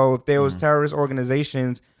after. So if there was terrorist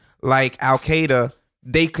organizations like Al-Qaeda,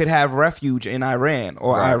 they could have refuge in Iran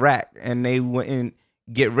or Iraq, and they wouldn't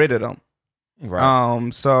get rid of them.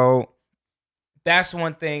 Right. So that's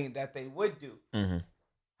one thing that they would do.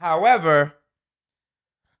 However,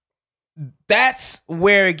 that's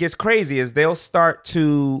where it gets crazy is they'll start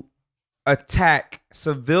to attack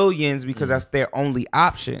civilians because that's their only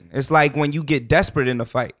option. It's like when you get desperate in a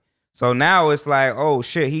fight. So now it's like, oh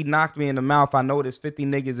shit, he knocked me in the mouth. I know there's 50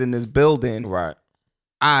 niggas in this building. Right.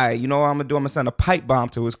 You know what I'm gonna do? I'm gonna send a pipe bomb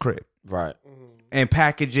to his crib. Right. And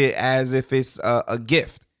package it as if it's a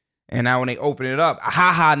gift. And now when they open it up,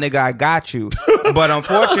 ha, nigga, I got you. But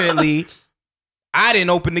unfortunately, I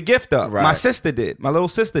didn't open the gift up. Right. My sister did. My little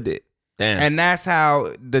sister did. Damn. And that's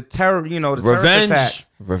how the terror, the terrorist attacks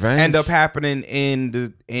end up happening in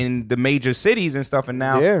the major cities and stuff. And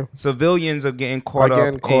now civilians are getting caught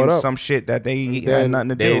up in some shit that they had nothing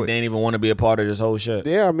to do with. They didn't even want to be a part of this whole shit.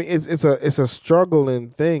 Yeah, I mean it's a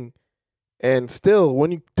struggling thing. And still,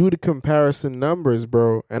 when you do the comparison numbers,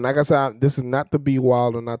 bro, and like I said, this is not to be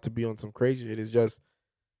wild or not to be on some crazy shit. It's just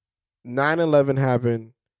 9/11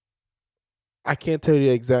 happened. I can't tell you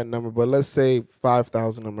the exact number, but let's say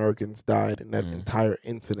 5,000 Americans died in that entire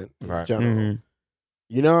incident in general.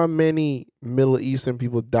 You know how many Middle Eastern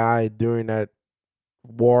people died during that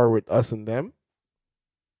war with us and them?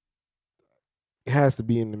 It has to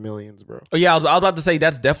be in the millions, bro. Oh yeah, I was about to say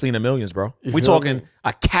that's definitely in the millions, bro. We're talking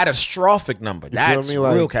a catastrophic number. That's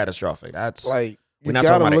real catastrophic. That's like we're not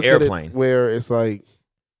talking about an airplane. Where it's like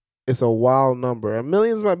it's a wild number. And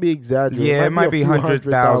millions might be exaggerated. Yeah, it might be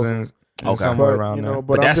 100,000. Somewhere around there.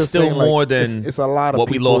 But that's still more than it's a lot of what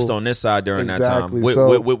people, we lost on this side during that time,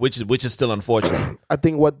 which is still unfortunate. I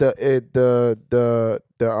think what the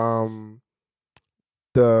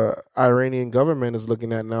Iranian government is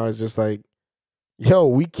looking at now is just like, yo,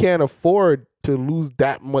 we can't afford to lose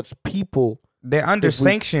that much people. They're under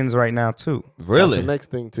sanctions right now too. Really? That's the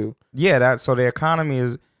next thing too. Yeah, so the economy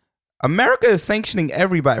is. America is sanctioning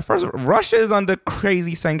everybody. First, Russia is under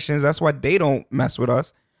crazy sanctions. That's why they don't mess with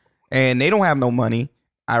us. And they don't have no money.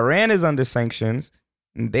 Iran is under sanctions.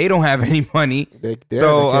 They don't have any money. They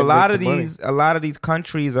So can't a lot make of the money. these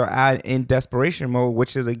countries are in desperation mode,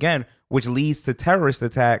 which leads to terrorist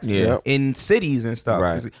attacks Yeah. in cities and stuff.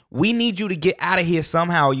 Right. We need you to get out of here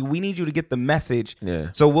somehow. We need you to get the message. Yeah.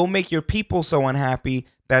 So we'll make your people so unhappy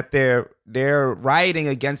that they're rioting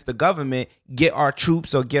against the government. Get our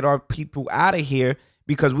troops or get our people out of here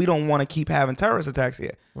because we don't want to keep having terrorist attacks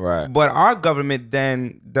here. Right. But our government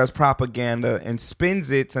then does propaganda and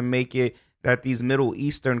spins it to make it that these Middle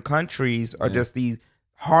Eastern countries are just these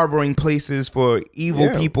harboring places for evil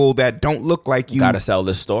people that don't look like you. Gotta sell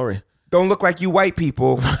this story. Don't look like you white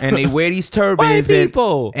people, and they wear these turbans White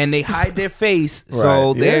people. and they hide their face,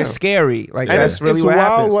 so Right. they're Yeah. scary. Like And that's really it's what wild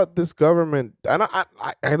happens. what this government, and I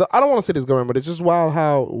don't want to say this government, but it's just wild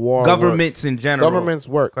how war Governments works. in general, Governments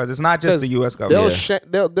work. because it's not just the U.S.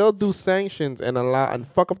 government. They'll do sanctions and allow and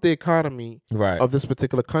fuck up the economy Right. of this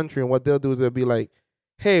particular country, and what they'll do is they'll be like,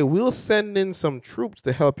 "Hey, we'll send in some troops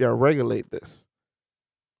to help y'all regulate this,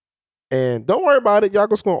 and don't worry about it. Y'all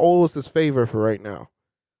just gonna owe us this favor for right now.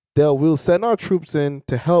 We'll send our troops in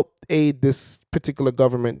to help aid this particular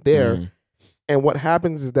government there." Mhm. And what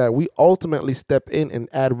happens is that we ultimately step in and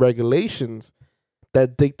add regulations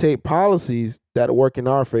that dictate policies that work in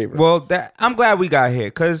our favor. Well, I'm glad we got here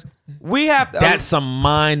because we have to. That's some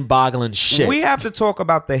mind-boggling shit. We have to talk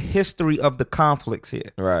about the history of the conflicts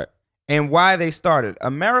here right. and why they started.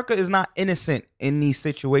 America is not innocent in these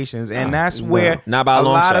situations, and that's where Not by a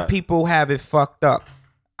long lot shot. of people have it fucked up.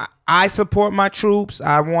 I support my troops.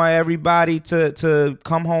 I want everybody to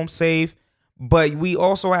come home safe, but we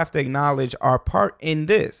also have to acknowledge our part in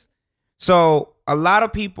this. So a lot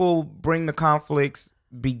of people bring the conflicts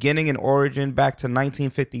beginning in origin back to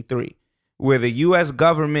 1953, where the U.S.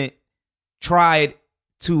 government tried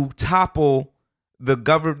to topple the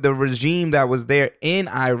regime that was there in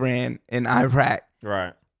Iran and Iraq,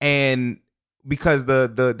 Right. and because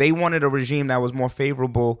they wanted a regime that was more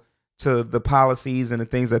favorable to the policies and the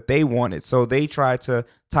things that they wanted, so they tried to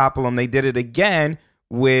topple them. They did it again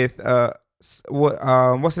with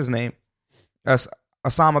what's his name,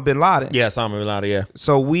 Osama bin Laden. Yeah, Osama bin Laden, yeah.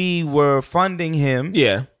 So we were funding him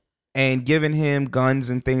Yeah. and giving him guns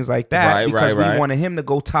and things like that Right, because right. we wanted him to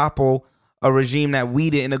go topple a regime that we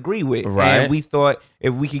didn't agree with. Right. And we thought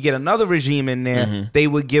if we could get another regime in there, they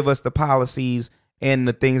would give us the policies and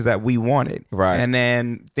the things that we wanted. Right. And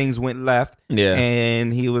then things went left. Yeah.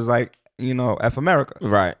 And he was like, F America.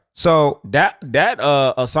 Right. So That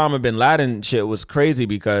Osama bin Laden shit was crazy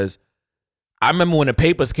because I remember when the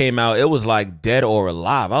papers came out, it was like dead or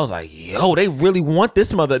alive. I was like, yo, they really want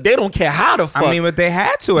this mother. They don't care how the fuck. I mean, but they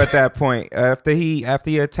had to at that point after he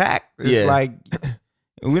attacked. It's Yeah. like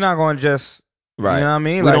we're not going to just right. You know what I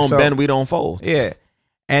mean? We Like, don't so- bend, we don't fold. Yeah.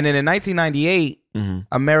 And then in 1998, Mhm.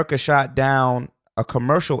 America shot down a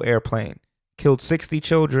commercial airplane, killed 60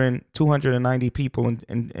 children, 290 people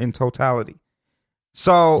in totality.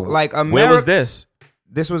 So, like, America. Where was this?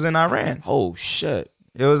 This was in Iran. Oh shit.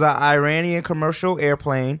 It was an Iranian commercial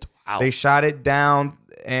airplane. Wow. They shot it down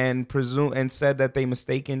and said that they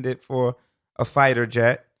mistaken it for a fighter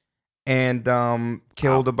jet and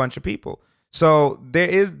killed a bunch of people. So there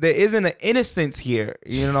isn't an innocence here.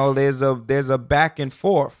 There's a back and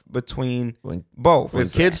forth between both. When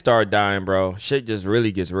It's- kids start dying, bro, shit just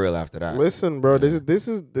really gets real after that. Listen, bro, this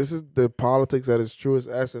is the politics at its truest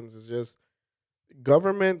essence. It's just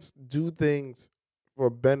governments do things for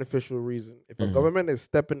a beneficial reason. If a government is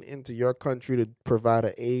stepping into your country to provide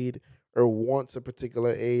an aid or wants a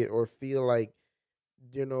particular aid or feel like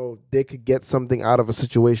they could get something out of a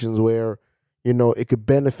situation where it could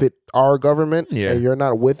benefit our government and you're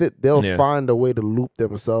not with it, they'll find a way to loop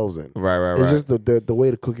themselves in. Right. It's just the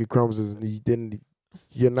way the cookie crumbs is. The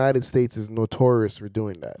United States is notorious for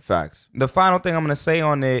doing that. Facts. The final thing I'm going to say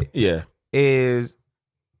on it Yeah. is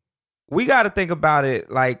we got to think about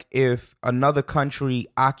it like if another country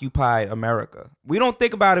occupied America. We don't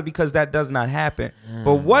think about it because that does not happen.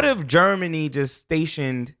 But what if Germany just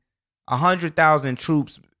stationed 100,000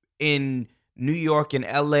 troops in New York and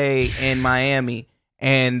LA and Miami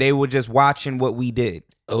and they were just watching what we did?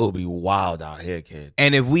 It would be wild out here, kid.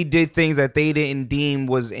 And if we did things that they didn't deem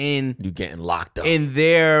was You getting locked up. in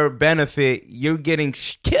their benefit, you're getting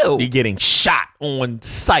killed. You getting shot on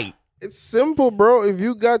sight. It's simple, bro. If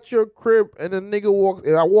you got your crib and a nigga walks,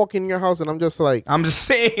 I walk in your house and I'm just like, I'm just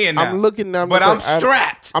saying that. I'm looking now, but I'm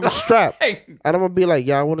strapped. I'm strapped. Hey. And I'm gonna be like,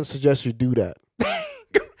 I wouldn't suggest you do that.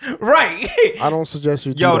 Right. I don't suggest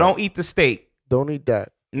you do Yo, that. don't eat the steak. Don't eat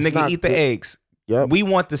that. It's Nigga, not eat the good. eggs. Yep. We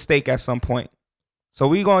want the steak at some point. So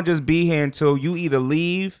we gonna just be here until you either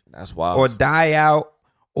leave That's wild. or die out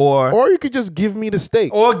or Or you could just give me the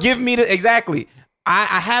steak. give me the exactly.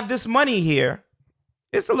 I have this money here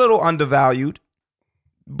it's a little undervalued,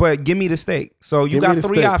 but give me the steak. So you Give me got the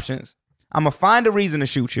 3 steak. options. I'm going to find a reason to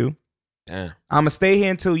shoot you. Damn. I'm going to stay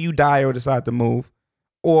here until you die or decide to move.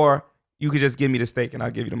 Or you could just give me the steak and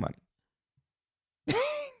I'll give you the money.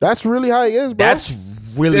 That's really how he is, bro. That's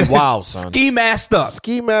really wild, son. Ski masked up.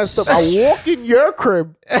 ski masked up. I walk in your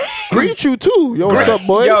crib, greet you too. Yo, what's up,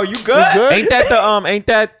 boy? Yo, you good? Ain't that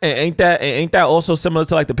the ain't that also similar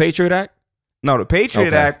to like the Patriot Act? No, the Patriot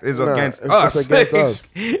Okay. Act is Nah, against it's us. against us.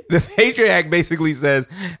 The Patriot Act basically says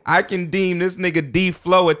I can deem this nigga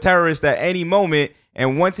D-Flow a terrorist at any moment,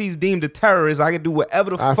 and once he's deemed a terrorist, I can do whatever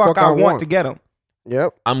the fuck I want to get him.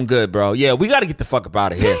 Yep. I'm good, bro. Yeah, we got to get the fuck up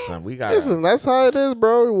out of here, son. We got. Listen, that's how it is,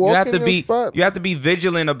 bro. Walk You have in to your be spot. you have to be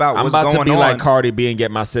vigilant about I'm what's about going to be on. like Cardi B and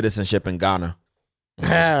get my citizenship in Ghana.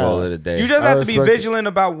 Just call it a day. You just I have to be respect it. vigilant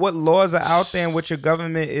about what laws are out there and what your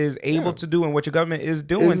government is able to do and what your government is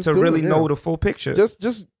doing Is to doing, really yeah. know the full picture.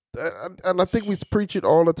 Just and I think we preach it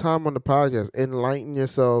all the time on the podcast. Enlighten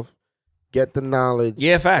yourself, get the knowledge,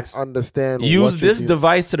 Yeah, facts. understand. Use what this you're doing.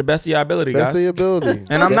 device to the best of your ability, Best guys. of your ability.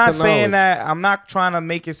 And I'm Get not the saying knowledge. that, I'm not trying to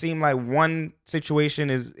make it seem like one situation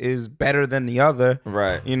is better than the other.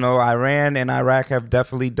 Right. You know, Iran and Iraq have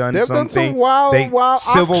definitely done They've done something. some wild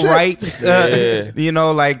civil shit. rights. Yeah. You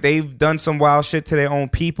know, like they've done some wild shit to their own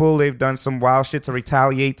people. They've done some wild shit to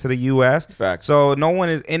retaliate to the U.S. Facts. So no one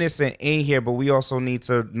is innocent in here, but we also need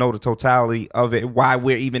to know the totality of it, why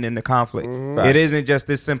we're even in the conflict. Mm-hmm. It isn't just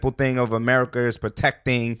this simple thing of America is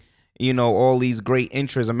protecting, you know, all these great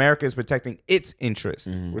interests. America is protecting its interests.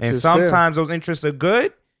 Mm-hmm. Which And is sometimes those interests are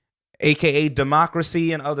good, aka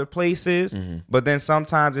democracy in other places, but then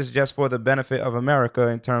sometimes it's just for the benefit of America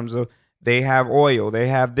in terms of they have oil, they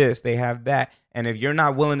have this, they have that. And if you're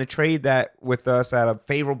not willing to trade that with us at a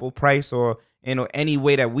favorable price or any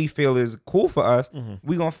way that we feel is cool for us,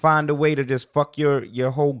 we're gonna find a way to just fuck your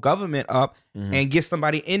whole government up and get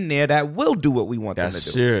somebody in there that will do what we want That's them to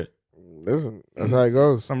do. serious. Listen, that's how it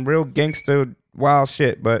goes. Some real gangster wild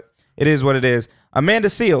shit, but it is what it is. Amanda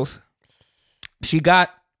Seales, she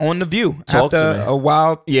got on The View Talk to after me. a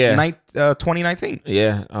wild Yeah. night, 2019.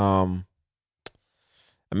 Yeah.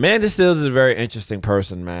 Amanda Seales is a very interesting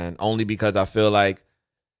person, man. Only because I feel like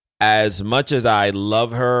as much as I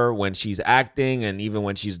love her when she's acting and even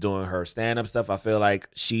when she's doing her stand-up stuff, I feel like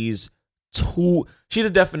she's a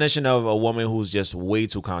definition of a woman who's just way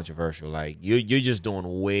too controversial. Like you're just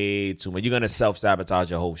doing way too much. You're gonna self-sabotage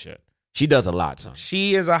your whole shit. She does a lot, son.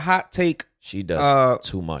 She is a hot take. She does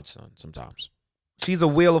too much, son, sometimes. She's a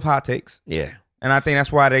wheel of hot takes. Yeah. And I think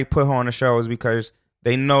that's why they put her on the show, is because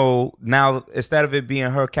they know now, instead of it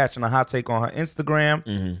being her catching a hot take on her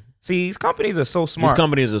Instagram, see, these companies are so smart. These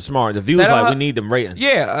companies are smart. The View's Instead of like, her- we need them ratings.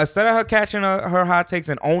 Yeah, instead of her catching her hot takes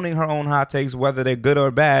and owning her own hot takes, whether they're good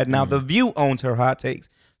or bad, now The View owns her hot takes.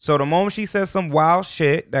 So the moment she says some wild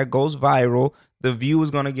shit that goes viral, The View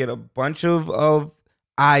is going to get a bunch of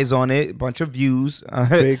eyes on it, a bunch of views.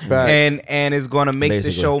 Big facts. And it's going to make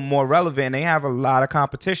Basically. the show more relevant. And they have a lot of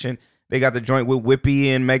competition. They got the joint with Whippy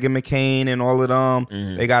and Meghan McCain and all of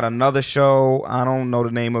them. They got another show. I don't know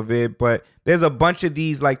the name of it, but there's a bunch of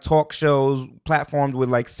these like talk shows platformed with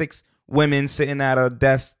like 6 women sitting at a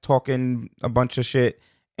desk talking a bunch of shit,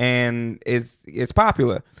 and it's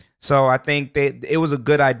popular. So I think that it was a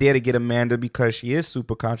good idea to get Amanda because she is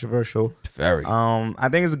super controversial. Very. I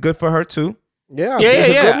think it's good for her too. Yeah, Yeah. it's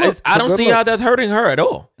a good look. I don't see how that's hurting her at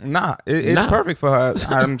all. Nah, it's Nah. perfect for her.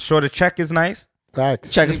 I'm sure the check is nice.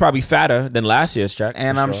 Facts. Check is probably fatter than last year's check.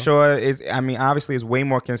 And I'm sure it's, I mean, obviously it's way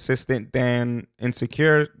more consistent than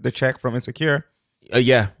Insecure, the check from Insecure.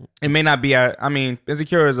 Yeah. It may not be,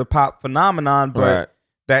 Insecure is a pop phenomenon, but Right.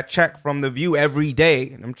 that check from The View every day,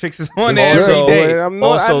 them chicks is on there Also- every day.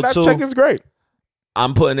 That too- check is great.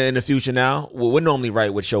 I'm putting it in the future now. We're normally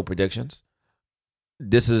right with show predictions.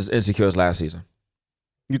 This is Insecure's last season.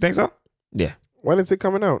 You think so? Yeah. When is it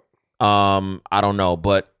coming out? I don't know,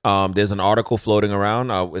 but there's an article floating around.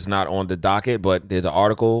 It's not on the docket, but there's an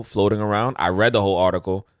article floating around. I read the whole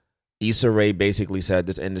article. Issa Rae basically said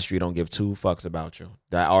this industry don't give 2 fucks about you.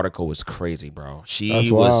 That article was crazy, bro. She That's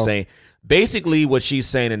was wild. saying basically what she's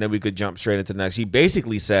saying, and then we could jump straight into the next. She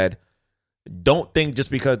basically said, don't think just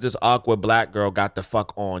because this awkward black girl got the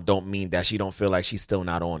fuck on don't mean that she don't feel like she's still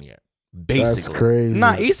not on yet. Basically. That's crazy.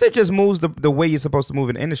 Nah, Issa just moves the way you're supposed to move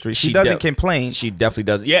in the industry. She doesn't complain. She definitely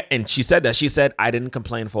does. Yeah, and she said that. She said, I didn't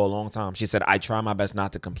complain for a long time. She said, I try my best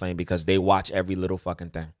not to complain because they watch every little fucking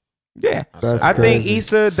thing. Yeah. That's I think crazy.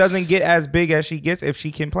 Issa doesn't get as big as she gets if she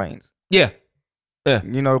complains. Yeah.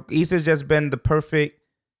 You know, Issa's just been the perfect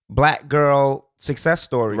black girl success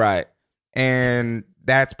story. Right. And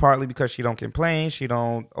that's partly because she don't complain, she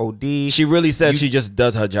don't OD. She really says she just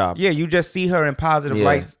does her job. Yeah, you just see her in positive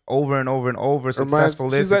lights over and over and over. Successful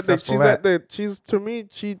this, successful that. To me,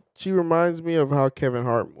 she reminds me of how Kevin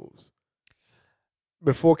Hart moves.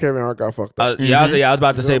 Before Kevin Hart got fucked up. I was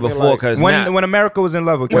about to say before, because when America was in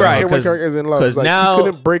love with Kevin Right, Hart. Kevin is in love. Because now he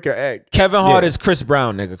couldn't break an egg. Kevin Hart is Chris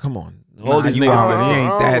Brown, nigga. Come on. All these you niggas. he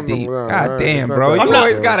ain't that deep. God damn, bro. I'm You not-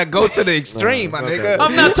 always gotta go to the extreme, my nigga.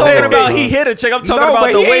 I'm not talking about he hit a chick. I'm talking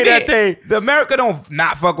about the way that they. The America don't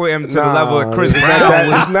not fuck with him to the Nah, level of Chris it's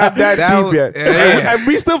Brown. It's not that deep yet. Yeah. And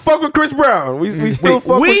we still fuck with Chris Brown. We still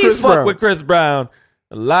fuck with Chris fuck Brown. with Chris Brown.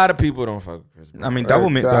 A lot of people don't fuck with Chris Brown. I mean, Double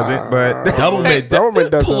Mint doesn't, but Doublemint Pull him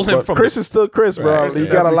doesn't. But from Chris is still Chris, bro. Right. He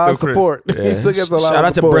got a He's lot of still Chris. support. Yeah. He still gets a lot Shout of out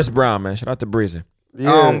to support. Briss Brown, man. Shout out to Breezy.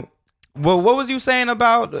 Yeah. well, what was you saying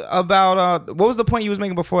about what was the point you was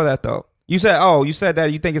making before that though? You said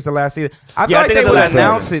that you think it's the last season. I feel Yeah, I like think they it's the would last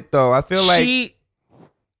announce season. it though. I feel like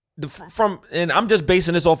and I'm just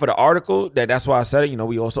basing this off of the article. That's why I said it. You know,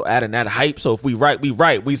 we also adding that hype. So if we write, we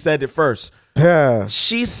write. We said it first. Yeah.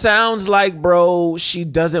 She sounds like, bro, she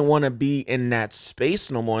doesn't want to be in that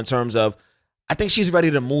space no more in terms of, I think she's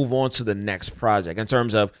ready to move on to the next project in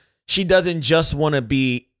terms of she doesn't just want to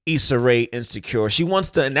be Issa Rae Insecure. She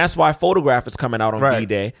wants to, and that's why Photograph is coming out on Right.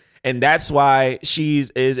 V-Day. And that's why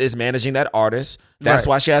she's is managing that artist. That's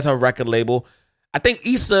why she has her record label. I think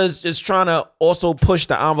Issa is just trying to also push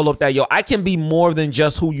the envelope that, yo, I can be more than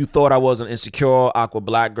just who you thought I was, an Insecure, Aqua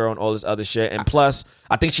Black Girl, and all this other shit. And plus,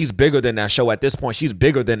 I think she's bigger than that show at this point. She's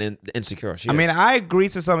bigger than Insecure. I mean, I agree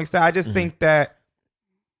to some extent. I just think that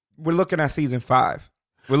we're looking at season 5.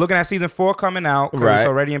 We're looking at season 4 coming out because it's Right.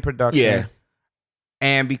 already in production. Yeah.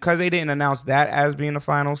 And because they didn't announce that as being the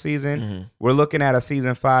final season, we're looking at a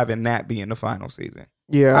season 5 and that being the final season.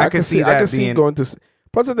 Yeah, I can see that I can see being- going to.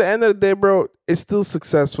 Plus, at the end of the day, bro, it's still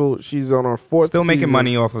successful. She's on her 4th Still making season.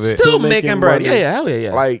 money off of it. Still making bread. money. Yeah, hell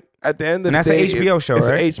yeah. Like at the end of And the that's day, an HBO show, it's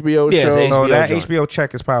right? an HBO Yeah, it's show. an So that joint. HBO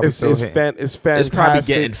check is probably still hitting. It's fantastic. It's probably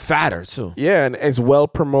getting fatter too. Yeah, and it's well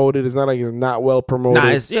promoted. It's not like it's not well promoted. Nah,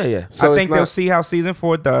 it's yeah. So I it's think not- they'll see how season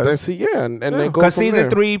 4 Then does. see, yeah, and then go Because from season there.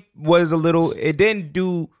 3 was it didn't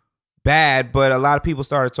do bad, but a lot of people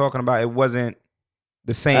started talking about it wasn't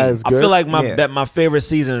the same. As I good. feel like Yeah. my favorite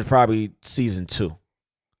season is probably season 2,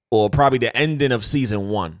 or probably the ending of season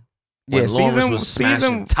 1. When Yeah, Lawrence was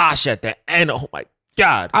smashing Tasha at the end. Oh my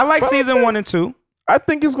god! I like But I season think- 1 and 2. I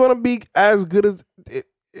think it's gonna be as good as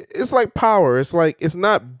it's like Power. It's like it's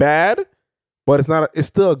not bad, but it's not. It's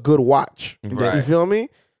still a good watch. Right. You feel me?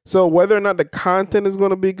 So whether or not the content is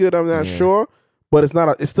gonna be good, I'm not sure. But it's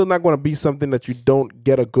not. It's still not gonna be something that you don't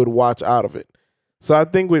get a good watch out of it. So I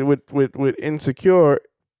think with Insecure,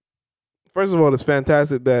 first of all, it's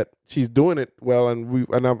fantastic that she's doing it well, and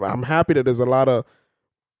I'm happy that there's a lot of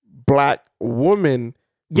black women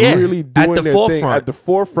really doing the their forefront. thing at the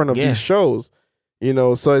forefront of Yeah. these shows. You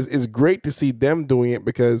know, so it's great to see them doing it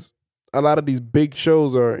because a lot of these big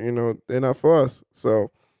shows are, you know, they're not for us.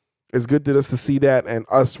 So it's good to us to see that and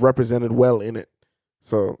us represented well in it.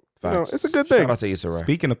 So you know, it's a good thing. Shout out to Issa Rae.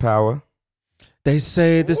 Speaking of power, They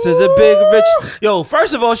say this is a big rich. Yo,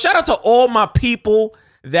 first of all, shout out to all my people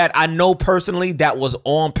that I know personally that was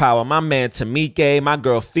on Power. My man Tamike, my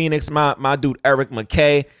girl Phoenix, my dude Eric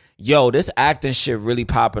McKay. Yo, this acting shit really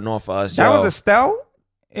popping off for us. that yo. was Estelle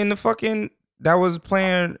in the fucking that was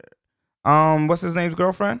playing what's his name's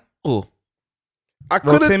girlfriend? Ooh. I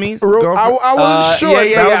couldn't. Timmy's I girlfriend? wasn't sure.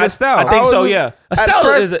 That was Estelle. I think I so. was- Yeah, At Estelle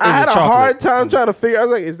first, is I had a chocolate. hard time trying to figure. I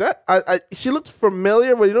was like, "Is that?" She looked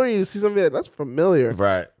familiar, but you don't need to see something that's familiar.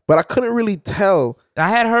 Right. But I couldn't really tell. I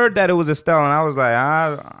had heard that it was Estelle, and I was like,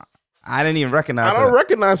 I didn't even recognize I don't her.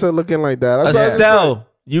 recognize her looking like that. That's why I was Estelle,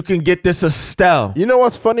 you can get this Estelle. You know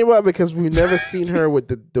what's funny about it? Because we've never seen her with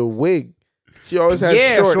the wig. She always had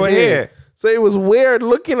short hair. So it was weird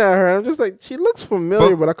looking at her. And I'm just like, she looks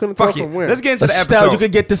familiar, but I couldn't tell Fuck it. from where. Let's get into the Estelle, episode. you can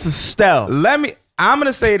get this Estelle. I'm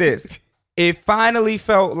gonna say this. It finally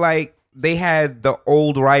felt like they had the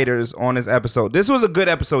old writers on this episode. This was a good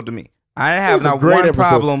episode to me. I didn't It have was a not great one episode.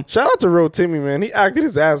 problem. Shout out to Ro Timmy, man. He acted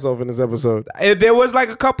his ass off in this episode. There was like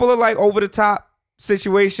a couple of like over the top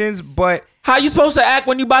situations, but How you supposed to act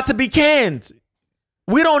when you about to be canned?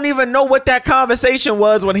 We don't even know what that conversation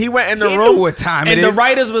was when he went in the He room. knew what time and it the is.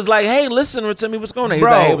 writers was like, "Hey, listen, Timmy, what's going on?" He's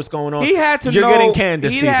bro, like, "Hey, what's going on?" He had to You're know. getting canned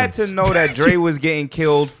this he season. had to know that Dre was getting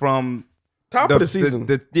killed from Top of the season.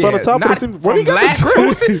 yeah, From the top of the not season. When from he got last the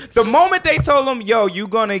script. season. The moment they told him, "Yo, you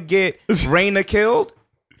gonna get Raina killed,"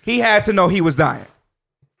 he had to know he was dying.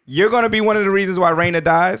 You're gonna be one of the reasons why Raina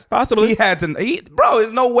dies. Possibly. He had to. Bro,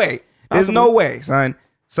 there's no way. There's no way, son.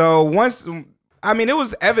 So once I mean, it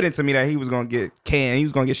was evident to me that he was going to get canned. He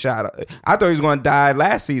was going to get shot. I thought he was going to die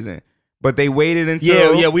last season, but they waited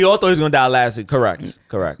until. Yeah, we all thought he was going to die last season.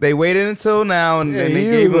 Correct. They waited until now, and Yeah, then they he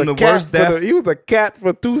gave was him a the cat worst for death. he was a cat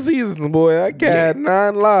for 2 seasons, boy. That cat had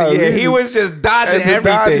 9 lives. Yeah, he was just dodging everything.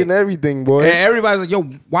 Dodging everything, boy. And everybody's like, yo,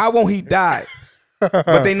 why won't he die?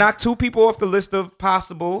 But they knocked 2 people off the list of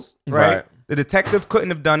possibles, right? Right. The detective couldn't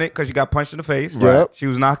have done it because she got punched in the face. Yep. She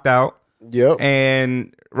was knocked out. Yep.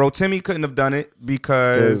 And Rotimi couldn't have done it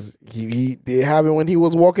because... Because it happened when he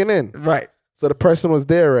was walking in. Right. So the person was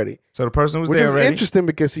there already. So the person was Which there is already. interesting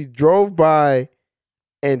because he drove by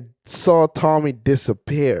and saw Tommy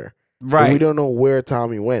disappear. But Right. we don't know where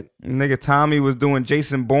Tommy went. Nigga, Tommy was doing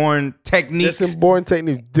Jason Bourne techniques Jason Bourne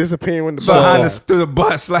technique, disappearing when the behind bus. the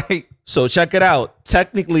bus. Like, So check it out.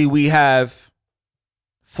 Technically, we have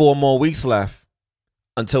 4 more weeks left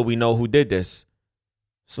until we know who did this.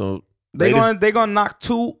 So they gonna knock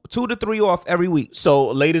two to 3 off every week. So,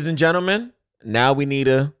 ladies and gentlemen, now we need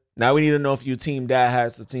to know if you team Dad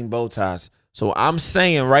Hats or team Bow Ties. So I'm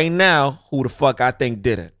saying right now who the fuck I think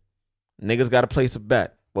did it. Niggas got to place a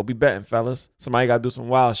bet. What we betting, fellas? Somebody got to do some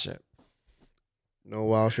wild shit. No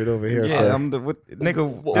wild shit over here, Yeah, sir.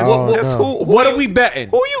 nigga. don't That's know. who What are we betting?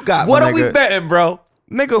 Who you got? What my are we nigga? betting, bro?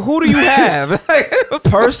 Nigga, who do you have?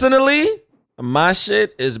 Personally, my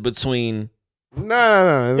shit is between.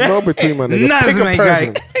 No. There's no between my nigga. Nah, Pick this a man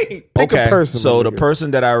person. guy. Pick a person. So my the nigga.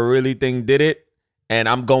 person that I really think did it, and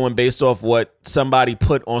I'm going based off what somebody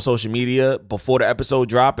put on social media before the episode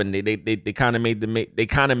dropped, and they kind of made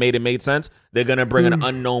it made sense. They're gonna bring an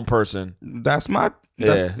unknown person. That's my.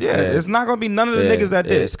 Yeah. It's not gonna be none of the Yeah, niggas that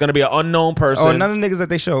did. It's gonna be an unknown person. Oh, none of the niggas that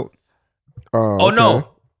they showed. Oh okay. no,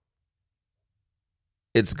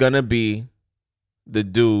 it's gonna be the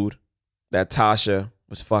dude that Tasha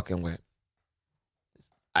was fucking with,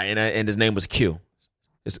 and his name was Q.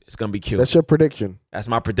 It's gonna be Q. That's your prediction. That's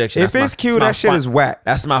my prediction. If it's Q, that shit is whack.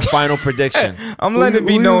 That's my final prediction. I'm letting it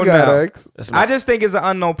be Who you known got, now. X? That's my, I just think it's an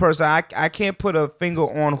unknown person. I can't put a finger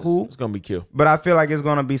on who, It's gonna be Q. but I feel like it's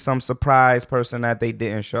gonna be some surprise person that they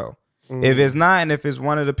didn't show. Mm. If it's not, and if it's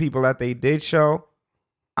one of the people that they did show,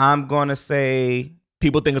 I'm gonna say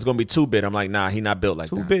People think it's gonna be 2-Bit. I'm like, nah, he not built like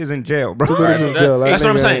 2 that. Bit is in jail, bro. 2 Bit is in jail. That That's what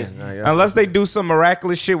I'm nigga saying. ain't- Unless they do some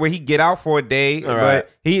miraculous shit where he get out for a day, All right. but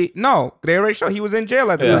they already showed he was in jail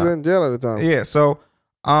at the He was time. in jail at the time. Yeah, so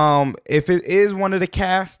if it is one of the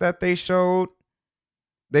casts that they showed,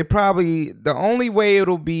 they probably the only way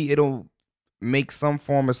it'll make some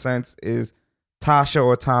form of sense is Tasha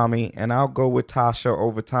or Tommy, and I'll go with Tasha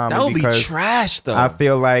over Tommy That would be because trash though. I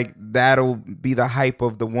feel like that'll be the hype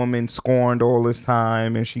of the woman scorned all this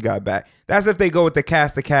time and she got back. That's if they go with the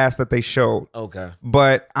cast that they showed. Okay.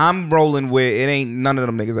 But I'm rolling with it ain't none of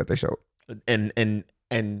them niggas that they showed.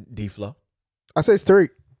 And D-Flow. I say Tariq.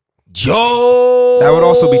 Joe. That would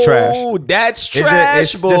also be trash. That's It's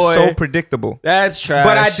trash, just, boy. it's just so predictable. That's trash.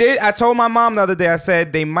 But I told my mom the other day, I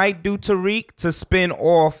said they might do Tariq to spin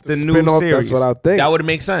off the new Spin off, series. That's what I think. that would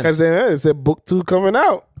make sense. Because then it said book 2 coming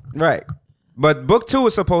out. Right. But book 2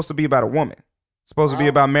 is supposed to be about a woman. It's supposed to be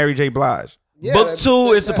about Mary J. Blige. Book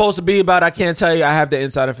 2 is supposed to be about. I can't tell you. I have the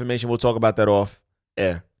inside information. We'll talk about that off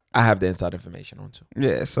air. I have the inside information on 2.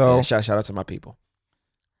 Yeah, so Yeah, shout out to my people.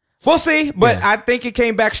 we'll see. But Yeah. I think it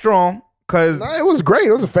came back strong because Nah, it was great.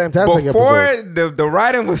 It was a fantastic before episode. the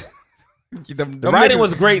writing was The writing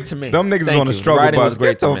was great to me. them niggas Thank on the you. struggle Writing bus. was great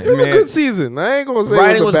Get to the- me. It was a man. good season. I ain't gonna say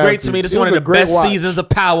Writing it was a bad great to me. season. This It is one was of a the great best watch. seasons of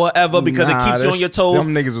Power ever because it keeps you on your toes.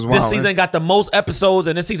 Them niggas was This wildin'. season got the most episodes,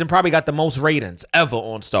 and this season probably got the most ratings ever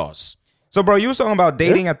on Stars. So, bro, you was talking about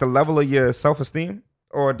dating at the level of your self-esteem?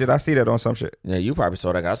 Or did I see that on some shit? Yeah, you probably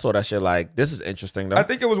saw that. I saw that shit like, this is interesting, though. I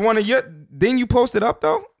think it was one of your... Didn't you post it up,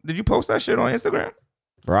 though? Did you post that shit on Instagram?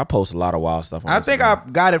 Bro, I post a lot of wild stuff on I think Instagram.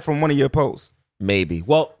 I got it from one of your posts. Maybe.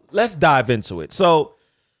 Well, let's dive into it. So,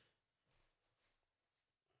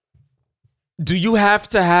 do you have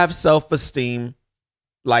to have self-esteem?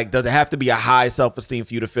 Like, does it have to be a high self-esteem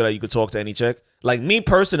for you to feel like you could talk to any chick? Like, me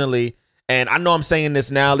personally, and I know I'm saying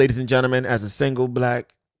this now, ladies and gentlemen, as a single,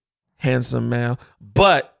 black, handsome male,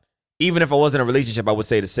 but even if I wasn't in a relationship, I would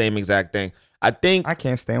say the same exact thing. I think... I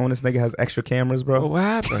can't stand when this nigga has extra cameras, bro. What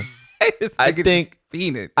happened? This I nigga think- just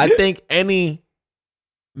fiending. I think any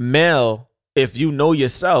male, if you know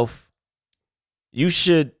yourself, you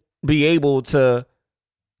should be able to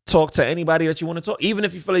talk to anybody that you want to talk, even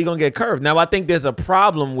if you feel like you're going to get curved. Now, I think there's a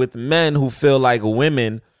problem with men who feel like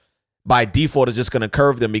women by default is just going to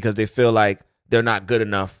curve them because they feel like they're not good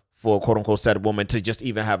enough for a quote unquote said woman to just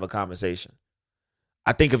even have a conversation.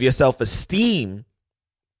 I think if your self-esteem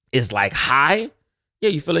is like high, yeah,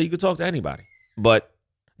 you feel like you could talk to anybody. But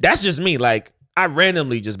that's just me. Like, I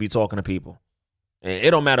randomly just be talking to people. And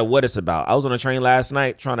it don't matter what it's about. I was on a train last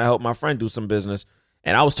night trying to help my friend do some business,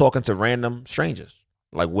 and I was talking to random strangers,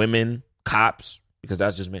 like women, cops, because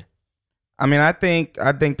that's just me. I mean, I think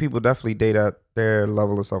people definitely date at their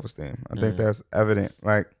level of self-esteem. I think that's evident.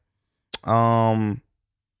 Like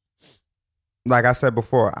I said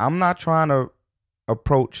before, I'm not trying to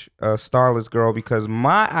approach a starless girl because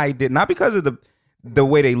my idea, not because of the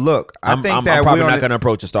way they look. I'm probably not going to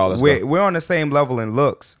approach a starless girl. We're on the same level in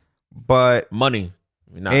looks, but money.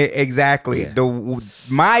 Exactly. Yeah.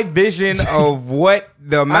 My vision of what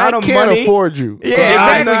the amount of money. I can't afford you. Yeah, so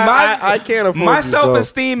exactly. I can't afford my you.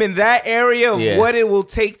 self-esteem in that area of what it will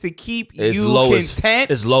take to keep it's you low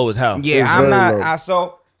content. It's low as hell. Yeah, It's I'm not.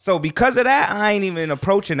 low. So because of that, I ain't even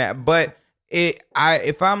approaching that. But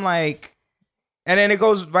if I'm like, and then it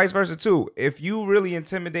goes vice versa too. If you really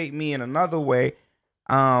intimidate me in another way,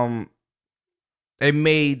 it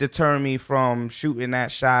may deter me from shooting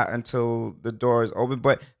that shot until the door is open.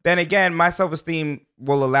 But then again, my self-esteem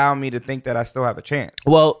will allow me to think that I still have a chance.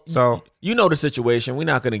 Well, so you know the situation. We're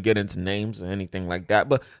not going to get into names or anything like that.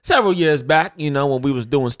 But several years back, when we was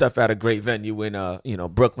doing stuff at a great venue in,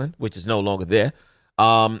 Brooklyn, which is no longer there,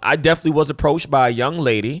 I definitely was approached by a young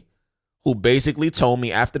lady who basically told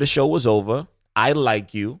me after the show was over, I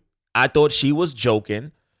like you. I thought she was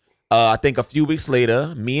joking. I think a few weeks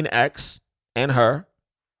later, me and X and her,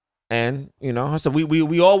 and so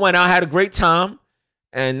we all went out, had a great time,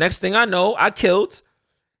 and next thing I know, I killed.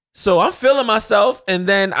 So I'm feeling myself, and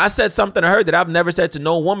then I said something to her that I've never said to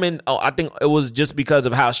no woman. Oh, I think it was just because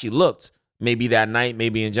of how she looked. Maybe that night,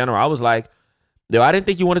 maybe in general. I was like, yo, I didn't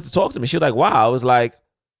think you wanted to talk to me. She was like, wow. I was like,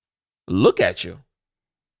 look at you.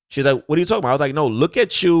 She was like, what are you talking about? I was like, no, look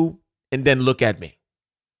at you and then look at me.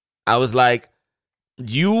 I was like,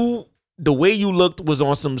 the way you looked was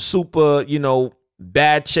on some super,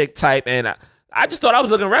 bad chick type. And I just thought I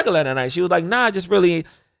was looking regular that night. She was like, nah, just really.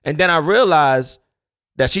 And then I realized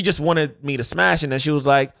that she just wanted me to smash. And then she was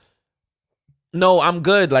like, no, I'm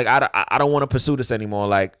good. Like, I don't want to pursue this anymore.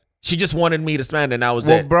 Like, she just wanted me to smash, and that was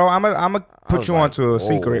it. Well, bro, I'm going to put you onto a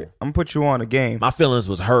secret. I'm going to put you on a game. My feelings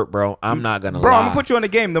was hurt, bro. I'm not going to lie. Bro, I'm going to put you on the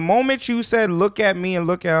game. The moment you said, look at me and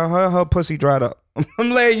look at her pussy dried up.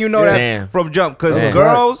 I'm letting you know that from jump. Because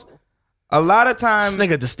girls, a lot of times. This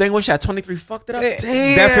nigga distinguished at 23 fucked it up.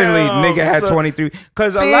 Damn, definitely, nigga had 23.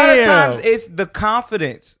 Because a lot of times it's the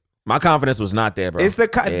confidence. My confidence was not there, bro. It's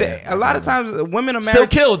a lot of times women are married. Still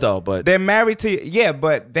killed though, but they're married to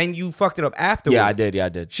but then you fucked it up afterwards. Yeah, I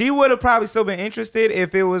did. She would have probably still been interested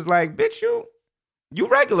if it was like, bitch, you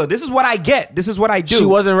regular. This is what I get. This is what I do. She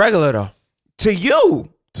wasn't regular though. To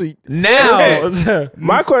you. Now,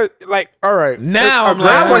 my question, all right. Now,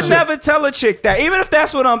 I would never tell a chick that, even if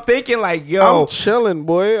that's what I'm thinking. Like, yo, I'm chilling,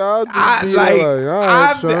 boy. I'll just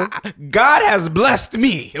God has blessed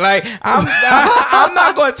me. Like, I'm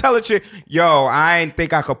not going to tell a chick, yo, I ain't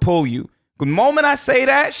think I could pull you. The moment I say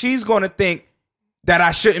that, she's going to think that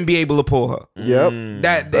I shouldn't be able to pull her. Yep.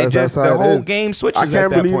 That's the whole game switches. I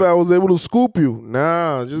can't believe I was able to scoop you.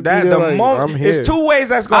 Nah, just that be there the moment. I'm here. It's two ways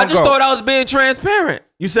that's going to go. I just thought I was being transparent.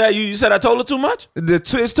 You said I told her too much?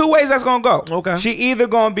 It's two ways that's going to go. Okay. She either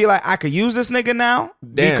going to be like, I could use this nigga now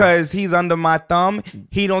because he's under my thumb.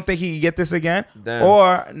 He don't think he can get this again. Damn.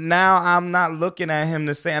 Or now I'm not looking at him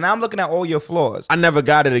the same. And I'm looking at all your flaws. I never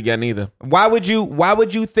got it again either. Why would you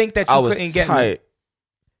think that you couldn't get me?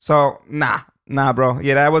 So, nah, bro.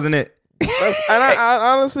 Yeah, that wasn't it. And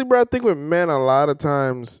I honestly, bro, I think with men, a lot of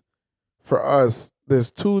times for us,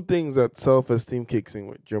 there's two things that self-esteem kicks in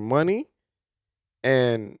with: your money,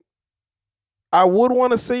 and I would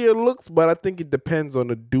want to say your looks, but I think it depends on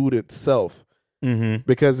the dude itself. Mm-hmm.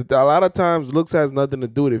 Because a lot of times looks has nothing to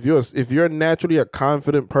do with it. If you're naturally a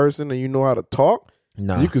confident person and you know how to talk,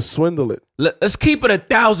 you can swindle it. Let's keep it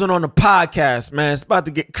 1,000 on the podcast, man. It's about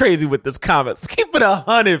to get crazy with this comment. Let's keep it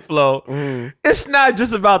 100, Flo. Mm-hmm. It's not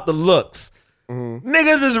just about the looks. Mm-hmm.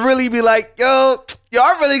 Niggas is really be like, yo,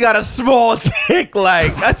 I really got a small dick.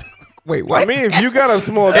 Like, that's. Wait, what? I mean, if you got a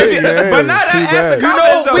small dick, but not as a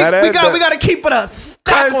comment, though. We got to keep it a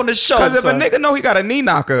stack on the show. Because if a nigga know he got a knee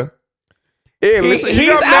knocker, hey, listen, he's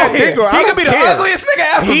out here. He could be the ugliest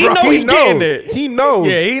nigga ever. He bro. know he getting it. He knows.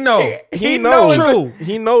 Yeah, he know. He knows. True.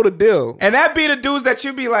 He know the deal. And that be the dudes that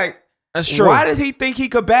you be like, that's true. Why did he think he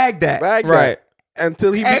could bag that? Right.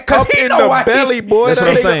 Until he be And up in the belly, boy. That's That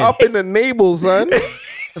what I'm nigga saying. up in the navel, son.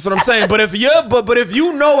 That's what I'm saying. But if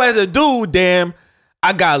you know as a dude, damn,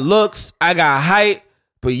 I got looks, I got height,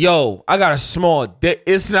 but yo, I got a small dick.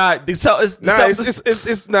 It's not. It's not.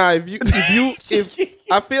 If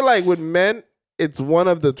I feel like with men, it's one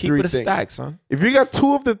of the keep three it a things. stack, son. If you got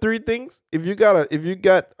two of the three things, if you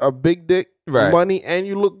got a big dick, Right. money, and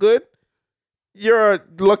you look good, you're a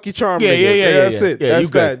Lucky Charm. Yeah, nigga. yeah. That's it. Yeah, That's you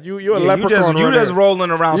good. that. You're a Yeah, leprechaun. you just rolling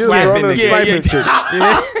around You just slapping rolling niggas. slapping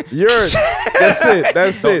chicks. That's it.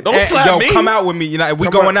 That's it. Don't And, slap yo, me. come out with me. You know, we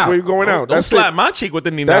Come going on, out. We're going out. Don't That's slap it. my cheek with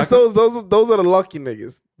the knee That's knocker. those are the lucky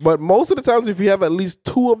niggas. But most of the times, if you have at least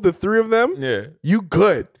 2 of the 3 of them, Yeah. you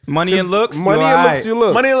good. Money and looks. Money you and alright. looks, you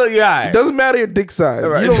look. Money look, yeah. It doesn't matter your dick size.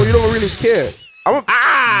 Right. You don't really care.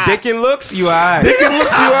 Dick and looks, you alright. Dick and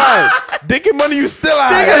looks, you alright. Dick and money, you still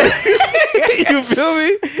alright. You feel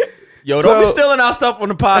me? Yo, don't be So- stealing our stuff on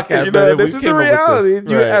the podcast, You man. know, We this is came the up with reality.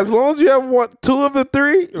 this. You, Right. as long as you have 2 of the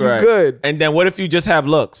 3, you Right. good. And then what if you just have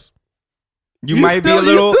looks? You might be a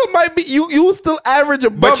little, You still might be. You will still average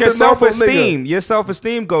above. but your the normal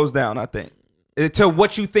self-esteem goes down. I think to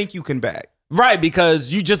what you think you can bag. Right,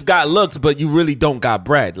 because you just got looks, but you really don't got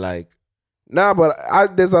bread. Like, Nah, but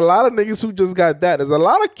there's a lot of niggas who just got that. There's a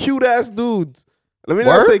lot of cute ass dudes. Let me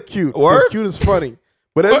Word? not say cute. Word? Because cute is funny.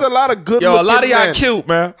 But there's a lot of good. yo, a looking lot of y'all men. cute,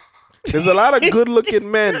 man. There's a lot of good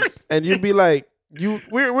looking men, and you'd be like,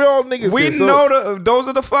 we're all niggas. We here, so know those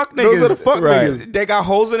are the fuck niggas. those are the fuck Right. niggas. They got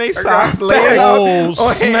holes in their socks. got laying out. Oh,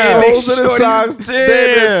 Oh, snap. and they Holes in the shorties- socks. That's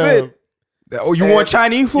it. Oh, you want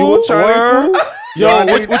Chinese food? You want Chinese Word? food? Yo,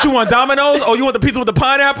 what you want, Domino's? Oh, you want the pizza with the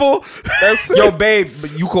pineapple? That's it. Yo, babe,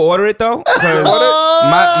 but you can order it though. 'Cause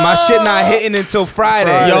my shit not hitting until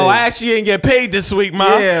Friday. Yo, I actually didn't get paid this week,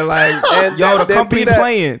 man. yeah, like And yo, the there company be that-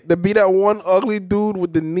 playing. There be that one ugly dude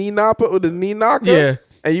with the knee knocker or the knee knocker. Yeah.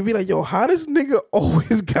 And you be like, yo, how this nigga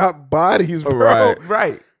always got bodies, bro? Right.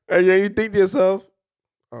 Right. And you think to yourself,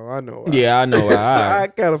 oh, I know. Yeah, I know. I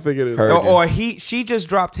kind of figured it Heard. out. Or she just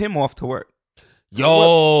dropped him off to work. Yo,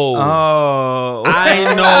 Oh,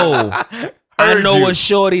 I know. I know a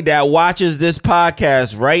shorty that watches this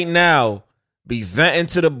podcast right now be venting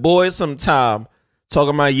to the boys sometime,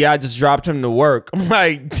 talking about, yeah, I just dropped him to work. I'm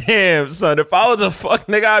like, damn, son, if I was a fuck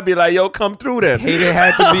nigga, I'd be like, yo, come through then. Hated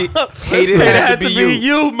had to be. Hated It had to be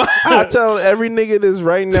you. man. I tell every nigga this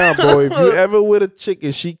right now, boy. If you ever with a chick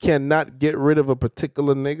and she cannot get rid of a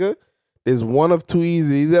particular nigga, there's one of two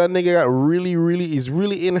easy. Either that nigga got is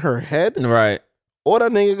really in her head, Right. or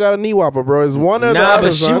that nigga got a knee whopper, bro. It's one or the Nah, other.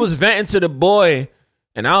 but she son. was venting to the boy,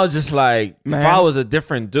 and I was just like, if I Mans. was a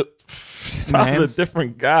different if I was Mans. a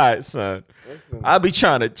different guy, son, I'd be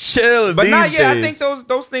trying to chill. But these not yeah, I days. think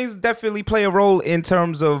those things definitely play a role in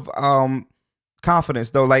terms of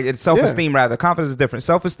confidence though. Like it's self-esteem rather. Confidence is different.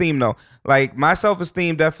 Self-esteem though. Like my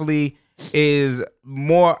self-esteem definitely is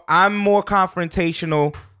more I'm more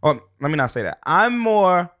confrontational. Or let me not say that. I'm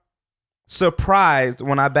more surprised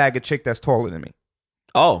when I bag a chick that's taller than me.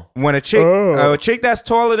 Oh, When a chick that's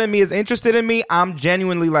taller than me is interested in me, I'm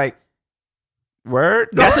genuinely like, word.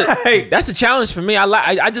 that's a challenge for me.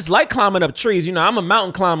 I just like climbing up trees. You know, I'm a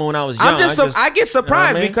mountain climber when I was young. I get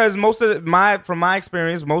surprised I mean? because most of from my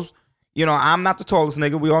experience, I'm not the tallest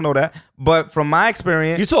nigga. We all know that. But from my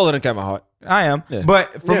experience, you taller than Kevin Hart. I am. Yeah.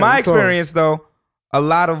 But from Yeah, my I'm taller. experience, though, a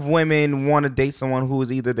lot of women want to date someone who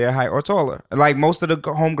is either their height or taller. Like most of the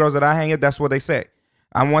homegirls that I hang with, that's what they say.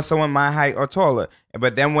 I want someone my height or taller.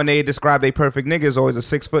 But then when they describe their perfect nigga, it's always a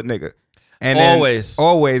 6 foot nigga. And then-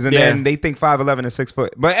 Always. and Yeah. then they think 5'11" is 6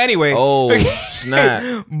 foot. But anyway, Oh,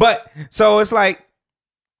 snap. But so it's like.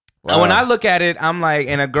 Wow. When I look at it, I'm like,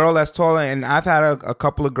 and a girl that's taller, and I've had a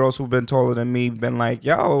couple of girls who've been taller than me, been like,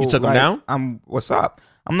 yo, You took them like, down? What's up?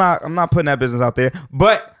 I'm not putting that business out there,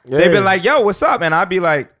 but they've Yeah. been like, yo, what's up? And I'd be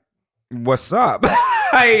like, what's up?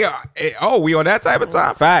 We on that type of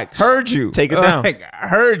time? Facts. Heard you. Take it down. Like,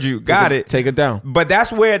 heard you. Got it. Take it down. But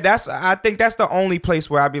I think that's the only place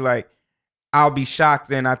where I'd be like, I'll be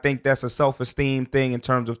shocked, and I think that's a self-esteem thing in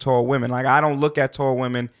terms of tall women. Like, I don't look at tall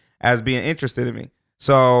women as being interested in me.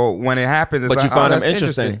 So when it happens, it's But like, you find them that's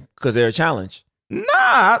interesting because they're a challenge. Nah,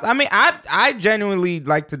 I mean, I genuinely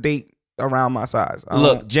like to date around my size. I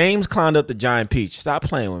Look, don't- James climbed up the giant peach. Stop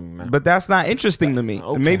playing with me, man. but that's not interesting to me.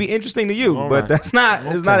 Okay. It may be interesting to you, All but right. that's not.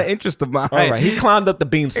 It's not an interest of mine. All right, he climbed up the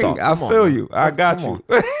beanstalk. I Come on, feel man. you. I got Come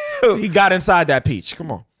you. He got inside that peach.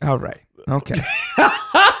 Come on. All right. Okay.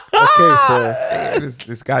 Okay, sir.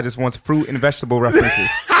 this guy just wants fruit and vegetable references.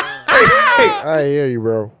 I hear you,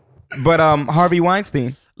 bro. But Harvey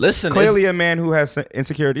Weinstein, Listen, clearly a man who has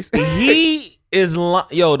insecurities. he is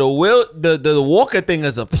the Walker thing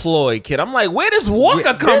is a ploy, kid. I'm like, where does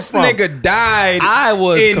Walker come This from? nigga died I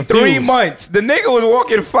was in confused. 3 months. The nigga was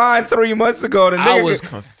walking fine 3 months ago. The nigga I was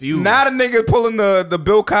confused. Now the nigga pulling the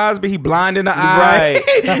Bill Cosby, he blind in the eye.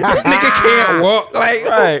 Right. Nigga can't walk. Like,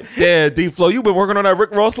 Right, yeah, D-Flow, you've been working on that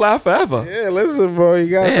Rick Ross laugh forever. Yeah, listen, bro. You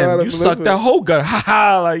got Damn, you sucked that whole gut. Ha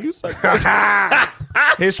ha, like you sucked that.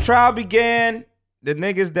 his trial began. The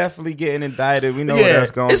nigga's definitely getting indicted. We know where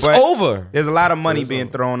that's going. it's but over. There's a lot of money being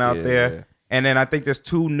thrown out Yeah, there. yeah. And then I think there's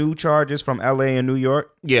 2 new charges from LA and New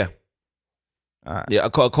York. Yeah. Alright. Yeah,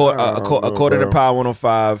 according to Power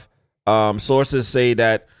 105, sources say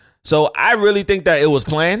that. So I really think that it was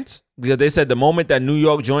planned because they said the moment that New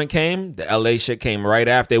York joint came, the LA shit came right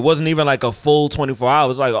after. It wasn't even like a full 24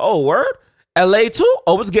 hours. Like, oh, word? LA too?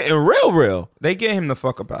 Oh, it's getting real. They get him the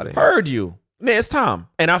fuck up out of here. Heard you. Man, it's time.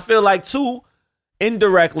 And I feel like, too,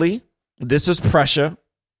 indirectly, this is pressure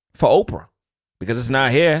for Oprah. Because it's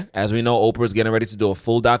not here. As we know, Oprah is getting ready to do a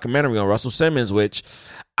full documentary on Russell Simmons, which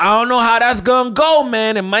I don't know how that's going to go,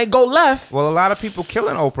 man. It might go left. Well, a lot of people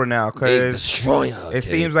killing Oprah now They because destroying her. it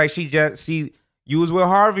seems like she was with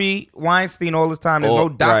Harvey Weinstein all this time. There's no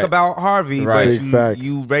doc right. about Harvey, Right. but Big facts.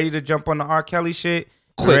 you ready to jump on the R. Kelly shit?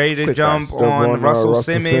 Quick, Ready to quick jump facts. on Russell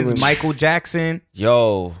Simmons, Simmons. Michael Jackson.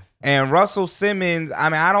 Yo. And Russell Simmons, I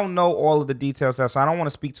mean, I don't know all of the details, so I don't want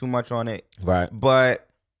to speak too much on it. Right. But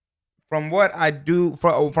from what I do,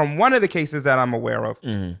 from one of the cases that I'm aware of,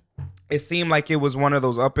 it seemed like it was one of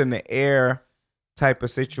those up in the air type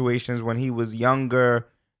of situations when he was younger.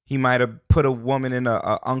 He might have put a woman in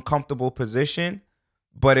a uncomfortable position,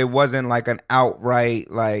 but it wasn't like an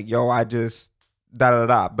outright like, yo, I just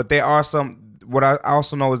da-da-da. But there are some, what I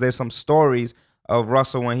also know is there's some stories of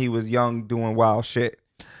Russell when he was young doing wild shit.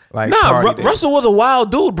 Like Russell was a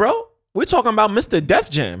wild dude, bro. We're talking about Mr. Def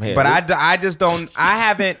Jam here. But I just don't, I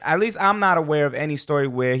haven't, at least I'm not aware of any story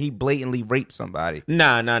where he blatantly raped somebody.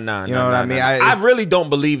 Nah. You know what I mean? I really don't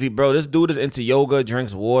believe he, bro. This dude is into yoga,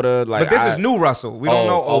 drinks water. Like, But this is new Russell. We don't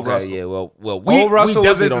know old Russell. Yeah, well, Old Russell we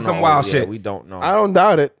was definitely into don't some know. wild Yeah, shit. we don't know. I don't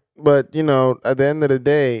doubt it, but you know, at the end of the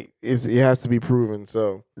day, it has to be proven.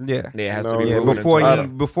 So Yeah. Yeah, it has No, to be yeah,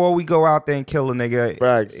 proven before we go out there and kill a nigga,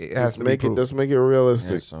 facts. it has Just to be proved. just make it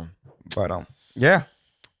realistic. But yeah.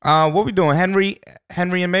 What we doing? Henry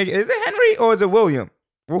and Megan. Is it Henry or is it William?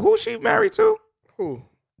 Well, who's she married to? Who?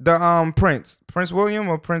 The Prince William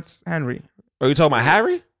or Prince Henry? Are you talking about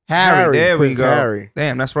Harry? Harry. There we Prince go. Harry.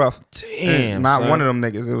 Damn, that's rough. Damn, Not son. one of them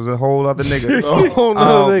niggas. It was a whole other nigga. Oh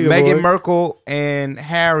no, nigga, Meghan boy. Markle and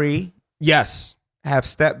Harry Yes. have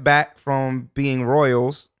stepped back from being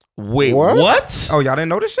royals. Wait, What? what? Oh, y'all didn't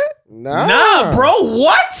know this shit? Nah, bro.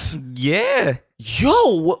 What? Yeah.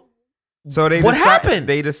 Yo, So What happened?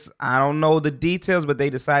 They just, I don't know the details, but they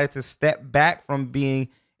decided to step back from being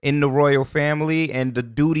in the royal family and the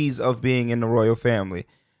duties of being in the royal family.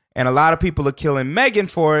 And a lot of people are killing Meghan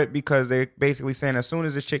for it because they're basically saying as soon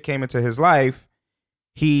as this shit came into his life,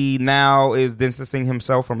 he now is distancing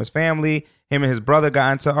himself from his family. Him and his brother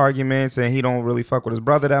got into arguments and he don't really fuck with his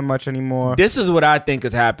brother that much anymore. this is what I think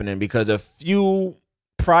is happening because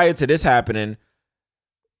prior to this happening,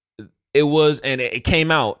 it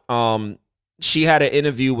came out. She had an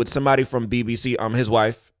interview with somebody from BBC, his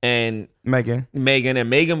wife, and Meghan.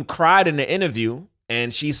 Meghan cried in the interview,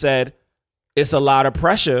 and she said, "It's a lot of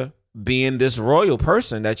pressure being this royal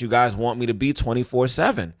person that you guys want me to be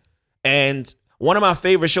 24/7." And one of my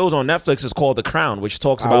favorite shows on Netflix is called The Crown, which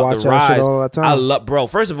talks about watch the that shit rise. all the time. I love, bro.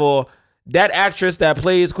 First of all, that actress that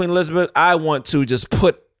plays Queen Elizabeth, I want to just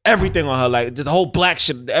put everything on her, like just a whole black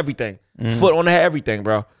shit, everything, foot on her, everything,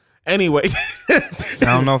 bro. Anyway, I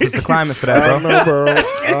don't know if it's the climate for that, I don't bro. know, bro.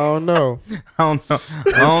 I don't know.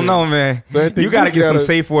 I don't know, man. So I think You gotta just get some gotta-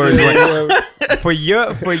 safe words. Yeah. For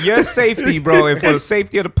your safety, bro, and for the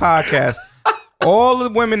safety of the podcast, all the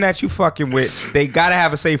women that you fucking with, they gotta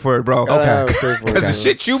have a safe word, bro. Gotta have a safe word, Because the bro.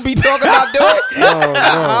 shit you be talking about doing, No.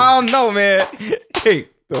 I don't know, man. Hey,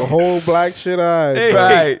 The whole black shit eyes. Hey, bro.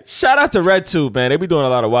 right. Shout out to RedTube, man. They be doing a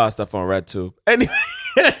lot of wild stuff on RedTube. Anyway,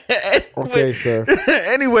 Okay, sir.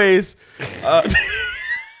 anyways,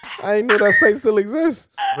 I ain't know that site still exists.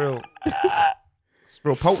 it's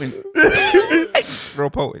real potent. It's real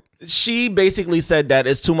potent. she basically said that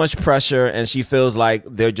it's too much pressure and she feels like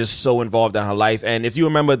they're just so involved in her life. And if you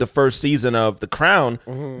remember the first season of The Crown,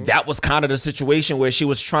 that was kind of the situation where she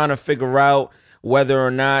was trying to figure out whether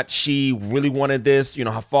or not she really wanted this. You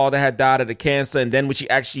know, her father had died of the cancer. And then when she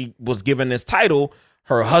actually was given this title,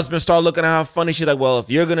 her husband started looking at her funny. She's like, well, if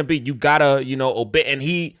you're going to be, you got to, obey. And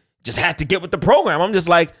he just had to get with the program. I'm just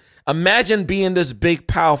like, imagine being this big,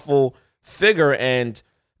 powerful figure and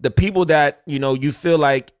the people that, you feel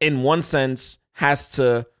like in one sense has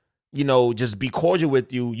to, just be cordial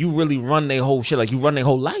with you. You really run their whole shit. Like you run their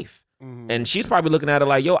whole life. And she's probably looking at it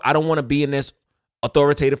like, yo, I don't want to be in this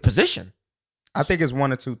authoritative position. I think it's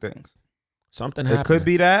one of two things. Something It happened. could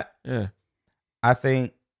be that. Yeah. I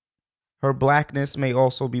think her blackness may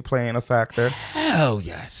also be playing a factor. Hell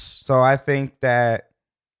yes. So I think that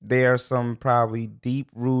there are some probably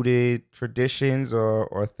deep-rooted traditions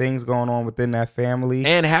or things going on within that family.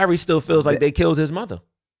 And Harry still feels like they killed his mother.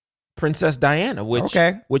 Princess Diana, which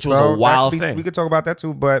was Well, a wild that thing. we could talk about that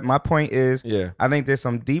too, but my point is, Yeah. I think there's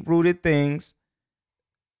some deep-rooted things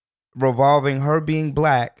revolving her being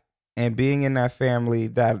black and being in that family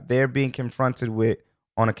that they're being confronted with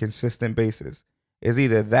on a consistent basis. It's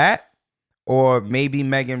either that or maybe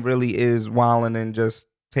Megan really is wilding and just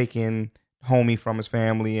taking homie from his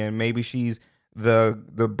family, and maybe she's the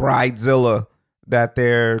bridezilla that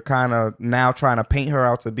they're kind of now trying to paint her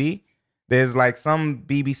out to be. There's like some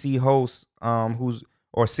BBC host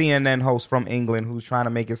or CNN host from England who's trying to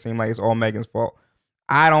make it seem like it's all Megan's fault.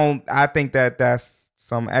 I think that that's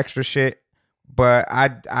some extra shit, but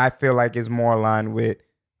I feel like it's more aligned with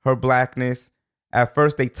her blackness. At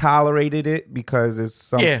first they tolerated it because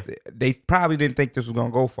they probably didn't think this was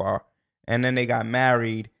gonna go far, and then they got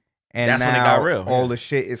married, and that's now when it got real. all the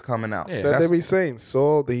shit is coming out. Yeah. That they be saying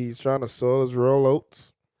he's trying to sow his royal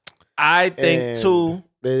oats. I think And too,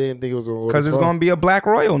 They didn't think it was going to go Because it's gonna be a black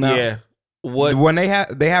royal now. yeah. What? When they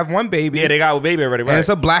have one baby, Yeah, they got a baby already, right? and it's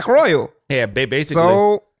a black royal. Yeah, basically.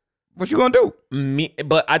 So what you gonna do?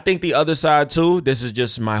 But I think the other side too, this is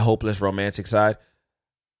just my hopeless romantic side.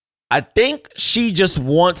 I think she just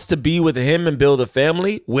wants to be with him and build a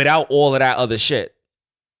family without all of that other shit.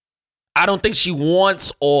 I don't think she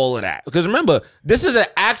wants all of that. Because remember, this is an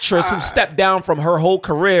actress who stepped down from her whole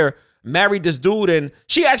career, married this dude, and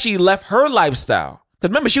she actually left her lifestyle. Because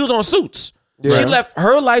remember, she was on Suits. Yeah. She left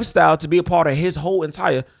her lifestyle to be a part of his whole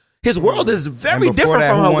entire. His world is very And before different that,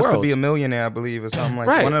 from Who her Wants world. to Be a Millionaire, I believe, or something like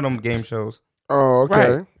Right. one of them game shows. Oh,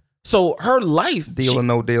 okay. Right. So her life, Deal or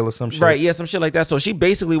No Deal or some shit. right? Yeah, some shit like that. So she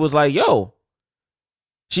basically was like, "Yo,"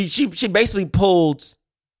 she basically pulled,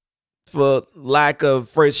 for lack of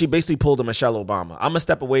phrase, she basically pulled a Michelle Obama. I'm gonna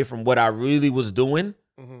step away from what I really was doing,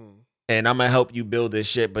 and I'm gonna help you build this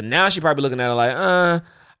shit. But now she probably looking at it like,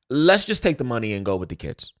 let's just take the money and go with the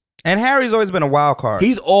kids. And Harry's always been a wild card.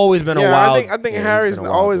 He's always been a Yeah, wild. I think he's Harry's been a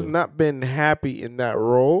wild always dude. not been happy in that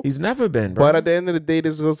role. He's never been, bro. But at the end of the day,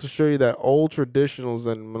 this goes to show you that old traditionals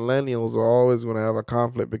and millennials are always going to have a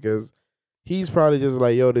conflict because he's probably just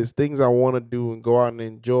like, yo, there's things I want to do and go out and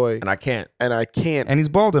enjoy, and I can't. and I can't. and he's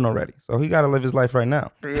balding already, so he got to live his life right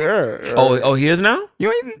now. Yeah. Oh, he is now.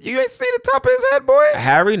 You ain't see the top of his head, boy.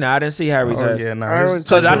 Harry? Nah, I didn't see Harry's Oh head. yeah, nah. Aaron-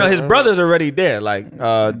 Because I know his brother's already dead. Like,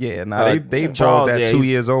 Yeah, nah. They Charles, bald at yeah, 2 he's-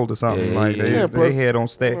 years old or something. Yeah, Like yeah, they, yeah. they Plus- hair don't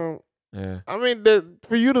stay. yeah. I mean,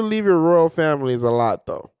 for you to leave your royal family is a lot,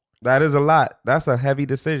 though. That is a lot. That's a heavy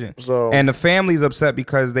decision. So And the family's upset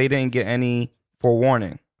because they didn't get any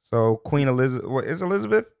forewarning. So Queen Elizabeth, what is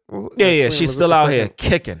Elizabeth? Yeah, she's still out here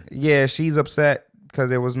kicking. Yeah, she's upset because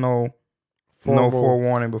there was no Formal.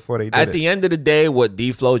 forewarning before they did At it. the end of the day, what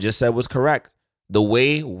D-Flow just said was correct. The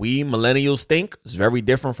way we millennials think is very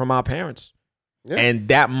different from our parents. Yeah. And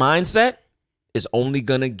that mindset is only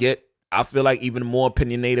going to get, I feel like, even more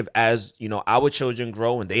opinionated as, our children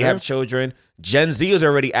grow and they have children. Gen Z is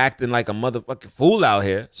already acting like a motherfucking fool out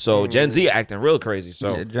here. So Gen Z acting real crazy.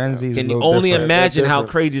 So Yeah, Gen Z is can a you little only different. imagine They're how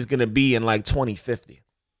different. crazy it's going to be in like 2050?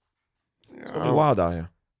 It's going to be wild out here.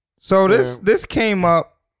 So this came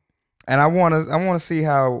up, and I want to see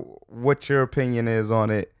what your opinion is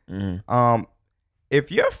on it. Mm-hmm.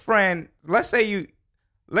 If your friend, let's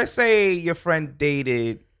say your friend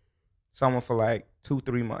dated someone for like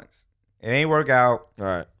 2-3 months, it ain't work out. All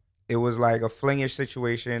right. It was like a flingish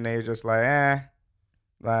situation. They were just like,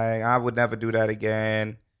 like I would never do that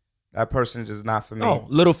again. That person just not for me. Oh,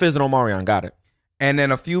 Little Fizz and Omarion got it. And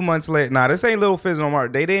then a few months later, this ain't Lil Fizz no more.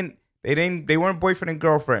 They weren't boyfriend and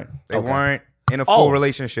girlfriend. They Okay. weren't in a full Oh.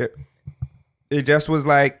 relationship. It just was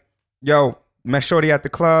like, yo, met shorty at the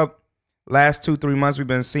club. Last 2-3 months we've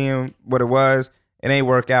been seeing what it was. It ain't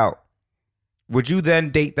work out. Would you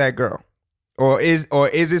then date that girl? Or is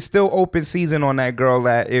it still open season on that girl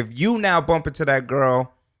that if you now bump into that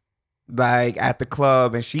girl like at the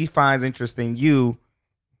club and she finds interest in you,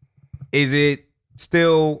 is it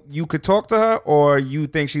still you could talk to her or you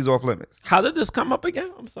think she's off limits? How did this come up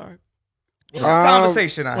again? I'm sorry.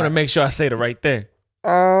 Conversation I want to make sure I say the right thing.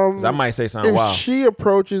 'Cause I might say something if wild. she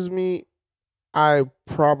approaches me, I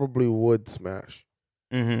probably would smash.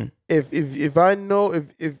 Mm-hmm. If I know if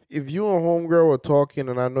you and homegirl were talking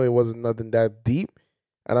and I know it wasn't nothing that deep,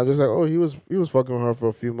 and I'm just like, oh, he was fucking with her for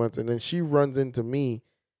a few months, and then she runs into me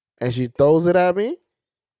and she throws it at me,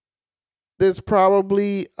 there's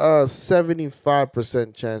probably a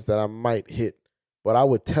 75% chance that I might hit, but I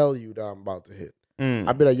would tell you that I'm about to hit.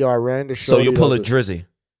 I'd be like, yo, I ran the show. So you pull a Drizzy.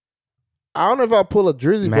 I don't know if I'll pull a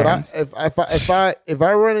Drizzy, Mans. but if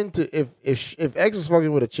I run into if X is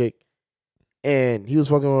fucking with a chick and he was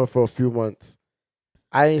fucking with her for a few months,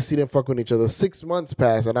 I ain't see them fucking with each other. 6 months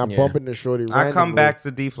pass and I'm Yeah. bumping the shorty. I come randomly. back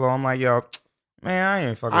to D-Flow. I'm like, yo, Man, I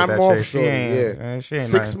ain't fucking I'm with that off chick. She shorty, ain't. yeah. She ain't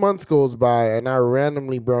 6 nothing. months goes by, and I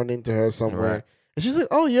randomly run into her somewhere. Right. And she's like,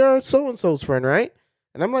 oh, you're so-and-so's friend, right?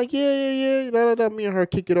 And I'm like, yeah. Me and her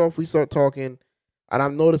kick it off. We start talking. And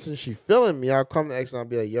I'm noticing she feeling me. I'll come to X and I'll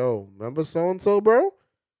be like, yo, remember so-and-so, bro?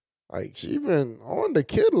 Like, she been on the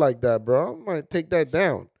kid like that, bro. I might take that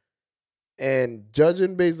down. And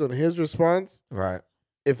judging based on his response, Right.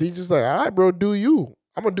 if he just like, all right, bro, do you.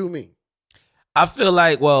 I'm going to do me. I feel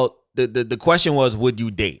like, well, the question was, would you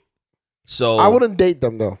date? So I wouldn't date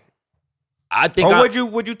them, though. I think Or I, would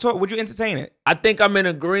you entertain it? I think I'm in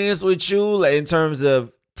agreement with you like, in terms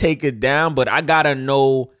of take it down, but I gotta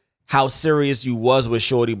know how serious you was with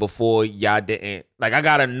Shorty before y'all didn't. Like, I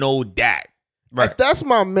gotta know that. If that's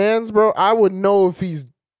my man's, bro, I would know if he's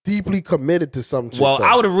deeply committed to some chick. Well, though.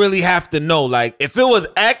 I would really have to know. Like, if it was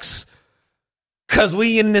X, because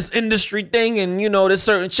we in this industry thing, and, you know, there's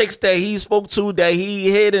certain chicks that he spoke to that he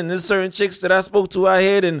hit, and there's certain chicks that I spoke to I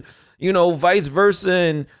hit, and, you know, vice versa.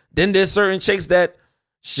 And then there's certain chicks that,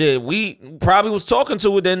 shit, we probably was talking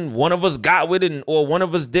to it, then one of us got with it, or one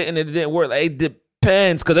of us didn't, and it didn't work. Like, it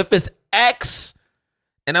depends. Because if it's X,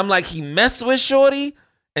 and I'm like, he messed with Shorty,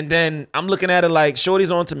 and then I'm looking at it like, Shorty's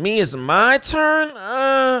on to me, it's my turn.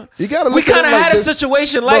 You gotta We look at kind of it like had a this.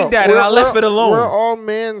 situation Bro, like that, and I left it alone. We're all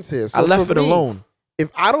mans here. So I left for it me, alone. If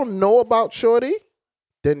I don't know about Shorty,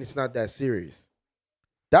 then it's not that serious.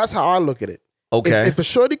 That's how I look at it. Okay. If a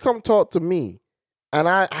Shorty come talk to me, and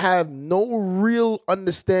I have no real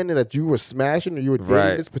understanding that you were smashing or you were dating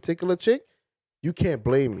Right. this particular chick, you can't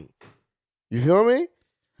blame me. You feel me?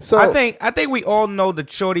 So I think we all know the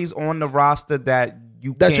shorties on the roster that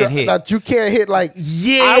you that can't hit. that you can't hit. Like,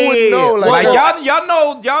 Yeah. I would know. Like Like,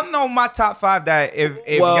 y'all know my top 5 that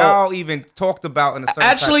if Well, y'all even talked about in a certain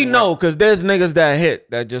Actually, type of no, way. because there's niggas that hit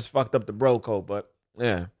that just fucked up the bro code, but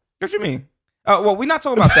yeah. What you mean? Well, we're not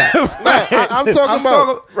talking about that. I'm talking I'm about.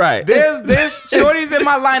 talking, Right. There's shorties in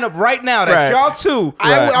my lineup right now that Right. y'all two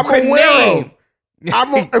I'm could aware name.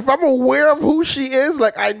 of. If I'm aware of who she is,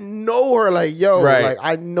 like, I know her. Like, yo, Right. like,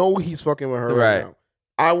 I know he's fucking with her Right. right now.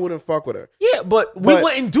 I wouldn't fuck with her. Yeah, but we But-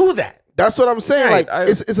 wouldn't do that. That's what I'm saying. Right, Like,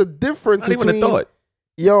 it's a difference Not even between. a thought.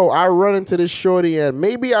 Yo, I run into this shorty and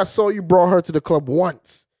maybe I saw you brought her to the club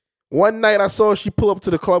once. One night I saw she pull up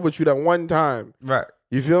to the club with you that one time. Right.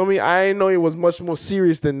 You feel me? I didn't know it was much more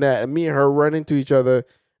serious than that. And me and her run into each other.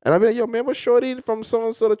 And I be like, yo, man, what shorty from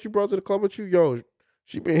so-and-so that you brought to the club with you? Yo,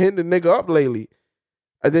 she been hitting the nigga up lately.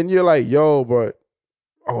 And then you're like, yo, but,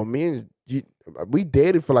 oh, me and you, we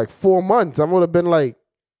dated for like 4 months. I would have been like,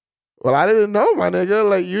 well, I didn't know, my nigga.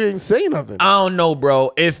 Like, you ain't say nothing. I don't know,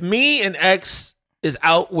 bro. If me and X is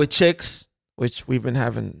out with chicks, which we've been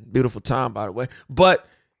having beautiful time, by the way, but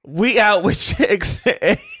we out with chicks.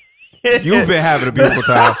 You've been having a beautiful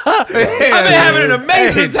time. I've been having an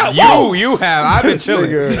amazing time. You have. I've been This chilling.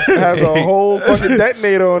 nigga has a whole fucking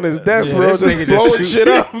detonator on his desk, Yeah, bro. this Just nigga blowing just shit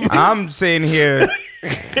up. I'm sitting here.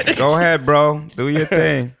 Go ahead, bro. Do your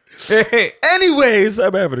thing. Anyways,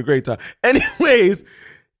 I'm having a great time. Anyways,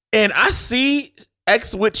 and I see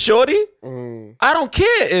X with Shorty. I don't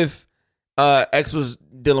care if X was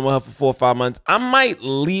dealing with her for 4 or 5 months. I might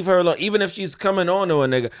leave her alone, even if she's coming on to a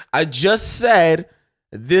nigga. I just said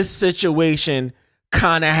this situation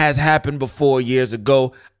kind of has happened before years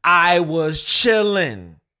ago. I was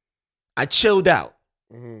chilling. I chilled out.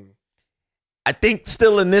 I think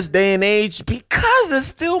still in this day and age, because it's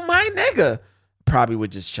still my nigga, probably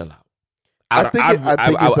would just chill out. I think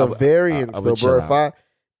it's a variance, I though, would chill bro. out.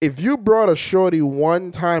 If you brought a shorty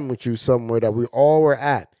one time with you somewhere that we all were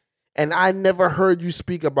at, and I never heard you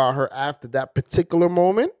speak about her after that particular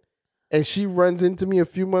moment, and she runs into me a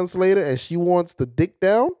few months later and she wants the dick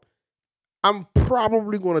down, I'm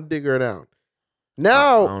probably going to dig her down. I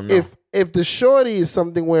Now, don't know. if the shorty is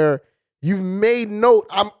something where you've made note,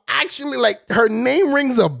 I'm actually like, her name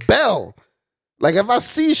rings a bell. Like, if I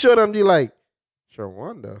see shorty, I'm be like,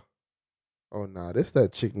 Shawanda. Oh, nah, this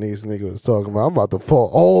that chick nigga was talking about. I'm about to fall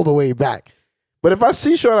all the way back. But if I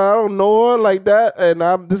see shorty, I don't know her like that, and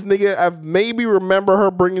this nigga, I maybe remember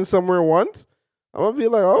her bringing somewhere once, I'm going to be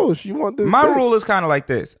like, oh, she want this My dick. rule is kind of like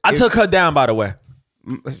this. I took her down, by the way.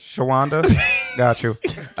 Shawanda, got you.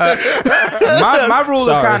 My rule is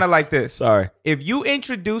Sorry. kind of like this. Sorry. If you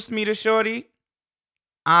introduce me to Shorty,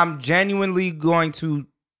 I'm genuinely going to.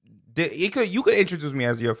 You could introduce me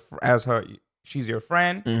as her. She's your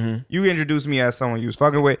friend. Mm-hmm. You introduce me as someone you was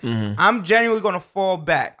fucking with. Mhm. I'm genuinely gonna fall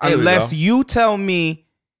back There we unless go. you tell me,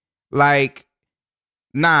 like,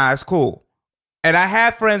 nah, it's cool. And I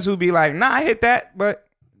have friends who be like, nah, I hit that, but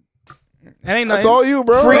it ain't That's nothing. all you,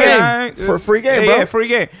 bro. Free Like, game. For free game, bro. Yeah, free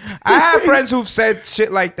game. I have friends who've said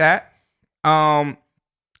shit like that.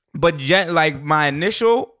 But like my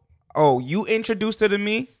initial, you introduced her to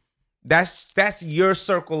me. That's your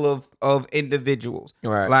circle of individuals.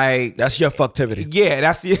 Right. Like That's your fucktivity. yeah,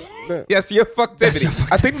 that's your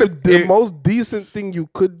fucktivity. I think the most decent thing you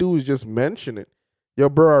could do is just mention it. Yo,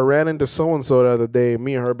 bro, I ran into so and so the other day.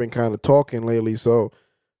 Me and her been kind of talking lately, so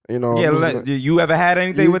Yeah, you ever had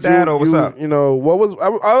anything with that, or what's up? You know, what was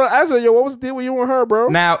I asked her, yo, what was the deal with you and her, bro?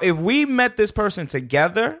 Now, if we met this person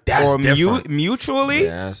together That's or different. mutually,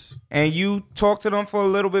 Yes. and you talk to them for a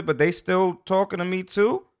little bit, but they still talking to me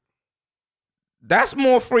too, that's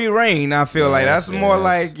more free reign. I feel like that's more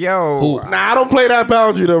like, yo, Nah, I don't play that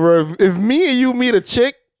boundary though, bro. If me and you meet a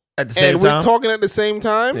chick At the same and time. we're talking at the same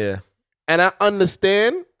time, Yeah. and I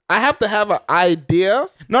understand, I have to have an idea.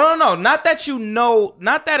 no, not that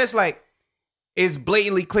not that it's like it's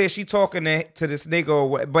blatantly clear she talking to this nigga or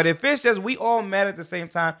what. But if it's just we all met at the same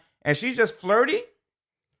time and she's just flirty,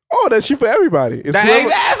 Oh, then she for everybody. It's that's whoever-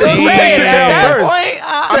 what I'm who saying. takes it At down that first. point,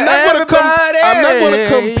 I'm not going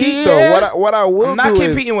to compete though. What I will I'm not do is-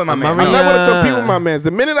 competing with my man. I'm not going to compete with my man.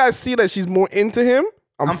 The minute I see that she's more into him,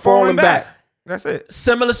 I'm falling back. That's it.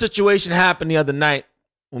 Similar situation happened the other night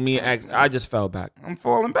when me and ex. I just fell back. I'm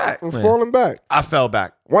falling back. I'm falling back. I fell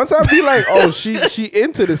back. Once I be like, oh, she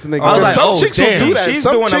into this nigga. I was like, some oh, chicks damn. will do that. She's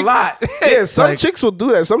Some doing a chicks- lot. Yeah, some like- chicks will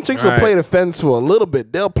do that. Some chicks will Right. play the fence for a little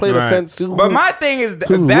bit. They'll play the Right. fence too. But my thing is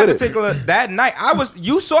Who's that with it? particular that night,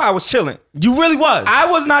 you saw I was chilling. You really was. I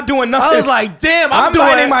was not doing nothing. I was like, damn, I'm doing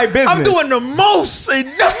minding my business. I'm doing the most, and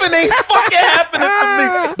nothing ain't fucking happening for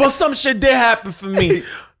me. But some shit did happen for me.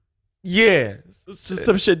 Yeah,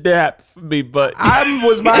 some shit did happen for me. But I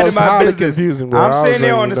was minding That's my highly business. confusing, bro. I'm I was sitting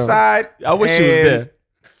there letting on you the know. side. I wish you was and there.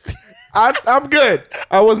 I'm good.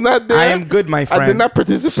 I was not there. I am good, my friend. I did not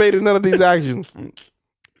participate in none of these actions.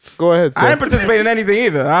 Go ahead, sir. I didn't participate in anything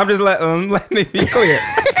either. I'm just letting it be clear.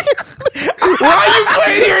 Why you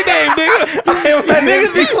cleaning your name, nigga? I am letting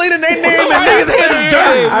Niggas be cleaning their name and niggas' hands is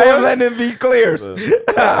dirty. I am letting it be clear.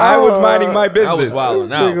 I was minding my business. I was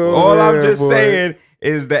wilding out. Nigga. All I'm Yeah, just boy. saying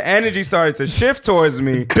is the energy started to shift towards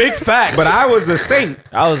me. Big facts. But I was a saint.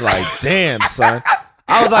 I was like, damn, son.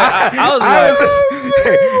 I was like, I was like,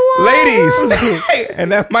 ladies,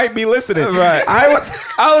 and that might be listening. Right. I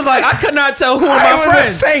was like, I could not tell who of I my was friends.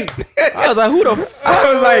 a saint. I was like, who the fuck?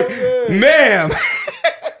 I was like, ma'am.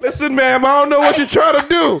 Listen, ma'am, I don't know what you're trying to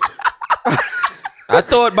do. I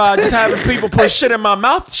thought by just having people put shit in my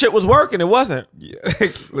mouth, shit was working. It wasn't. All right,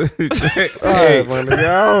 my nigga,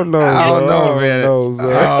 I don't know. I don't know, man. I don't know,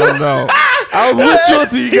 sir. I don't know. I was with you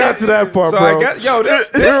until you got to that part, So bro. I guess, yo, this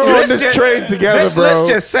We're on this just- train together, this bro.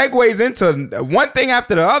 list just segues into one thing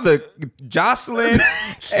after the other. Jocelyn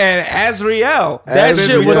and Azriel. That Since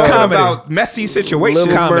shit we was talking comedy. about messy situations.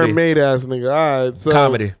 Little Comedy. Mermaid ass nigga. All right, so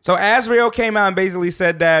Comedy. So Azriel came out and basically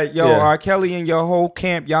said that, yo, Yeah. R. Kelly and your whole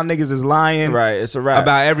camp, y'all niggas is lying Right, it's a wrap.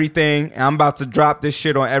 about everything. And I'm about to drop this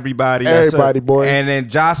shit on everybody. Everybody, boy. And then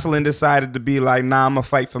Jocelyn decided to be like, nah, I'm going to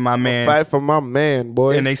fight for my man. Fight for my man,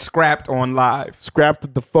 boy. And they scrapped on live. Scrapped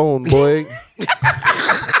at the phone, boy.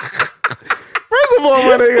 First of all,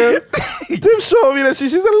 my nigga, Tim showed me that shit.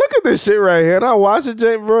 She said, look at this shit right here. And I watched it,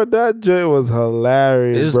 Jay, bro. That joint was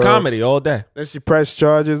hilarious, It was bro. comedy all day. Then she pressed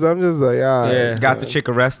charges. I'm just like, all right. Yeah. Got the chick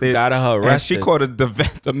arrested. Got her And she arrested. caught a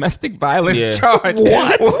domestic violence Yeah. charge.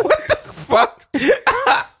 What? What the fuck?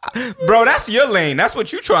 Bro, that's your lane. That's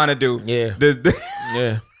what you trying to do. Yeah.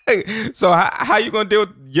 Yeah. So how you gonna deal with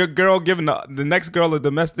your girl giving the next girl a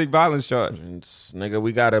domestic violence charge? Nigga,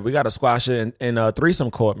 we gotta squash it in a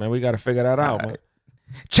threesome court, man. We gotta figure that out, man.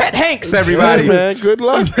 Chet Hanks, everybody. Hey, man, good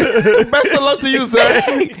luck. Best of luck to you, sir.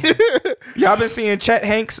 Y'all been seeing Chet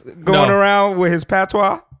Hanks going No. around with his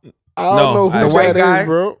patois? I don't No, know who the that white guy? is,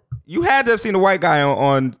 bro. You had to have seen the white guy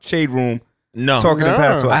on Shade Room No. talking to No.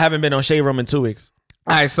 patois. I haven't been on Shade Room in 2 weeks.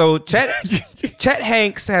 All right, so Chet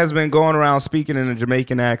Hanks has been going around speaking in a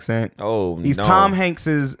Jamaican accent. Oh, He's no. Tom Hanks'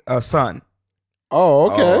 son. Oh,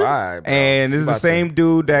 okay. Oh, all right, bro. And this is the About to- same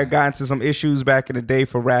dude that got into some issues back in the day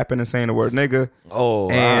for rapping and saying the word nigga. Oh,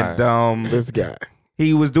 And all right. This guy.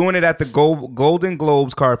 he was doing it at the Golden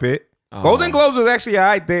Globes carpet. Oh. Golden Globes was actually all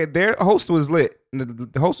right. Their host was lit.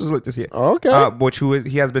 The host was lit this year. Okay.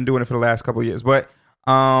 He has been doing it for the last couple of years. But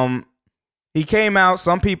he came out.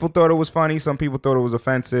 Some people thought it was funny. Some people thought it was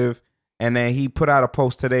offensive. And then he put out a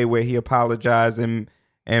post today where he apologized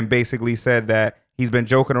and basically said that he's been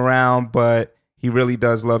joking around, but he really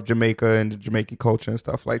does love Jamaica and the Jamaican culture and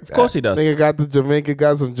stuff like that. Of course he does. Nigga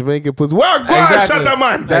got some Jamaican pussy. Well, go Exactly. shut that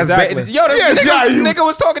man. That's Exactly. yo, this Yes, yeah, you- nigga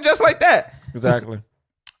was talking just like that. Exactly.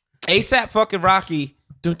 ASAP fucking Rocky.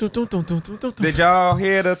 Did Did y'all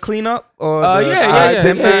hear the cleanup? Or yeah, the yeah,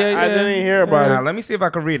 attempted? I didn't hear about Nah, it. let me see if I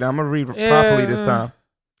can read it. I'm gonna read Yeah. properly this time.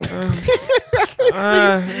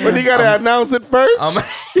 But you gotta announce it first.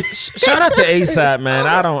 Shout out to ASAP, man.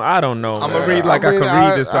 I don't know. I'm gonna read like I could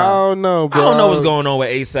read this I time. don't know, I bro. don't know what's going on with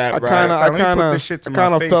ASAP. I Bro. kind put this shit to my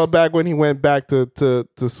of face. felt back when he went back to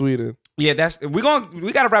Sweden. Yeah, we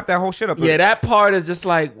gotta wrap that whole shit up. Yeah, that part is just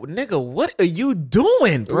like, nigga, what are you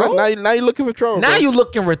doing, bro? Now you're looking for trouble. Now bro. you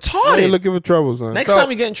looking Now retarded. you're looking for trouble, son. Next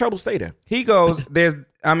time you get in trouble, stay there. He goes, the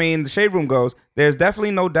Shade Room goes, there's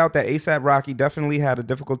definitely no doubt that ASAP Rocky definitely had a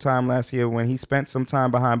difficult time last year when he spent some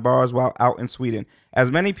time behind bars while out in Sweden.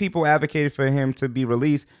 As many people advocated for him to be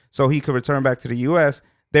released so he could return back to the U.S.,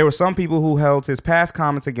 there were some people who held his past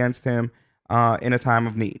comments against him in a time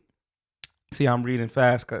of need. See, I'm reading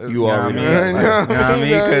fast because You already know know. what I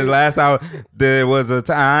mean? Because last time there was a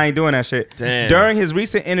time I ain't doing that shit. Damn. During his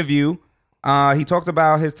recent interview, he talked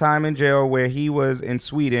about his time in jail where he was in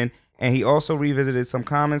Sweden, and he also revisited some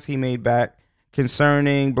comments he made back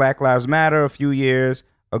concerning Black Lives Matter a few years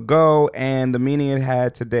ago and the meaning it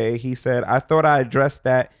had today. He said, "I thought I addressed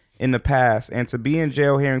that in the past, and to be in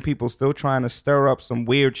jail hearing people still trying to stir up some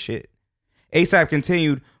weird shit." ASAP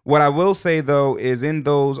continued, "What I will say, though, is in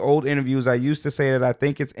those old interviews, I used to say that I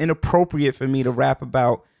think it's inappropriate for me to rap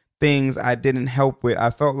about things I didn't help with. I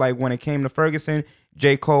felt like when it came to Ferguson,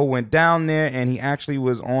 J. Cole went down there and he actually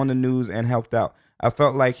was on the news and helped out. I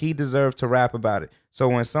felt like he deserved to rap about it. So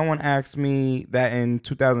when someone asked me that in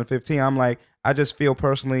 2015, I'm like, I just feel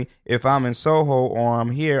personally, if I'm in Soho or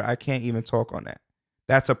I'm here, I can't even talk on that.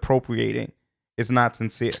 That's appropriating. It's not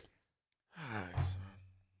sincere."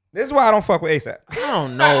 This is why I don't fuck with ASAP. I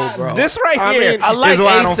don't know, bro. This right I here mean, I like is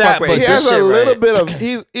why I don't ASAP, fuck with but He ASAP. has this a shit little right.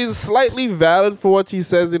 bit of he's slightly valid for what he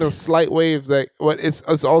says in a slight way. It's like, but it's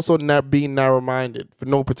also not being narrow minded for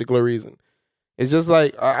no particular reason. It's just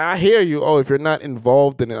like I hear you. Oh, if you're not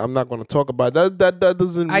involved in it, I'm not going to talk about it. That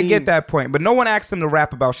doesn't. I mean, get that point, but no one asked him to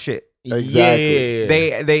rap about shit. Exactly.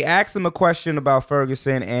 Yeah. They asked him a question about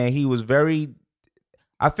Ferguson, and he was very.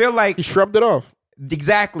 I feel like He shrugged it off.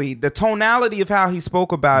 exactly the tonality of how he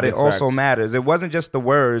spoke about it Big also facts. matters. It wasn't just the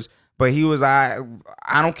words, but he was I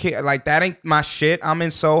don't care. Like that ain't my shit. I'm in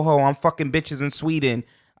Soho. I'm fucking bitches in Sweden.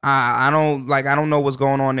 I don't know what's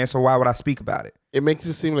going on there. So why would I speak about it? It makes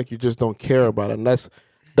it seem like you just don't care about it. And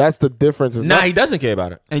that's the difference. It's Nah, not, he doesn't care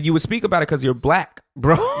about it. And you would speak about it because you're black,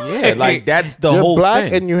 bro. Yeah, like that's the you're whole black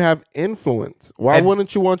thing. and you have influence. Why And-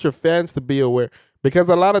 wouldn't you want your fans to be aware? Because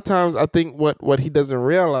a lot of times, I think what he doesn't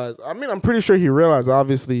realize. I mean, I'm pretty sure he realized.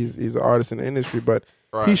 Obviously, he's an artist in the industry, but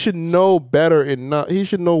he should know better enough. He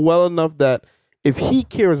should know well enough that if he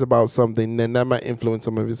cares about something, then that might influence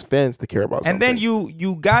some of his fans to care about something. And then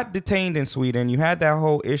you got detained in Sweden. You had that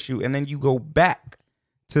whole issue, and then you go back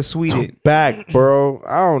to Sweden back, bro.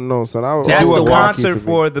 I don't know, son. I would That's do the a walkie concert me.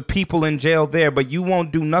 for the people in jail there, but you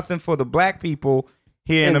won't do nothing for the black people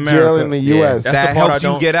here in In America. jail in the U.S. That's the that part I helped you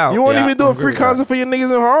don't- get out. You won't Yeah, even do I a agree free with that. concert for your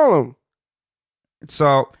niggas in Harlem.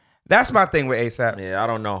 So that's my thing with ASAP. Yeah, I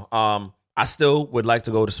don't know. I still would like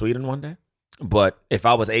to go to Sweden one day, but if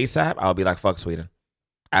I was ASAP, I would be like, fuck Sweden.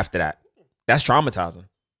 After that, that's traumatizing.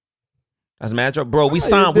 That's mad, bro. We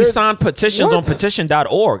signed petitions on What?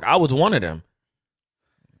 petition.org. I was one of them.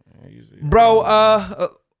 Bro,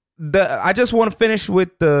 I just want to finish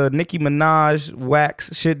with the Nicki Minaj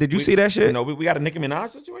wax shit. Did you see that shit? You know, we got a Nicki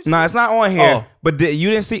Minaj situation. No, it's not on here. Oh. But you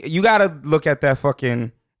didn't see. You got to look at that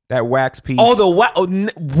fucking that wax piece. Oh,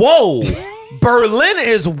 whoa, Berlin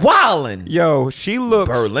is wildin'. Yo, she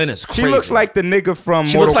looks. Berlin is crazy. She looks like the nigga from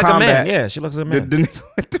she Mortal looks like Kombat. a man. Yeah, she looks like a The, man. the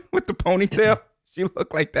nigga with the ponytail. She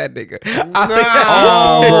looked like that nigga.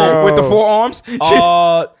 bro. With the forearms. She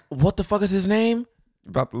What the fuck is his name?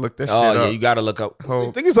 about to look this Oh shit yeah, up. you gotta look up.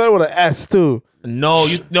 I think it started with an S too. No,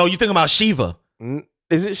 you thinking about Shiva?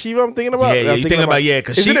 Is it Shiva I'm thinking about? Yeah, I'm you thinking about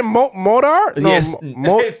because Is it in Modar?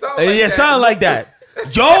 No, Yes. It sound like that.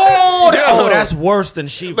 Yo, oh, that's worse than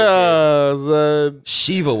Shiva. Son.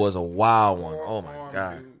 Shiva was a wild one. Oh my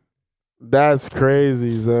god. That's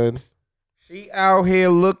crazy, son. She out here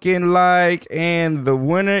looking like, and the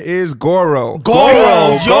winner is Goro.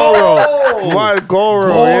 Goro, What Goro?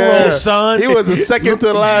 Goro, Yeah. son. He was the second to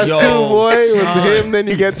the last Yo, two, boy. It was son. him, then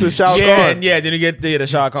you get to Shao Yeah, Kahn. yeah. Then you get the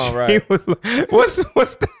Shah Khan He right. was like,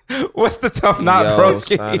 what's the tough knot, Yo, bro?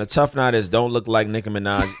 son, the tough knot is don't look like Nicki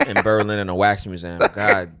Minaj in Berlin in a wax museum.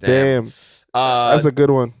 God damn. Damn. Uh, That's a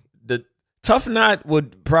good one. the tough knot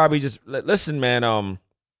would probably just listen, man.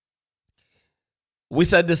 We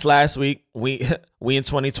said this last week. We in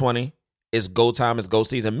 2020. It's go time. It's go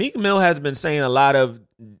season. Meek Mill has been saying a lot of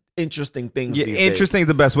interesting things. Yeah, these interesting is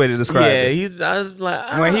the best way to days. describe Yeah, it. I was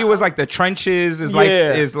like, When he was like the trenches is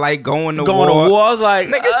like going to going war. to war. I was like,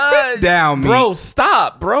 Nigga, sit down, bro.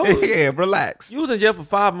 Stop, bro. Yeah, relax. You was in jail for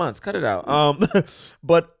 5 months. Cut it out.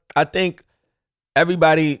 But I think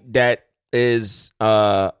everybody that is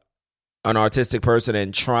an artistic person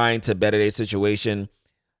and trying to better their situation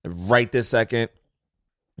right this second,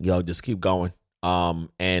 yo, just keep going.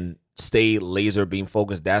 And stay laser beam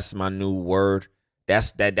focused. That's my new word.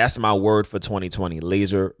 That's my word for 2020.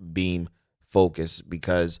 Laser beam focus.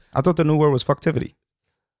 Because I thought the new word was fucktivity.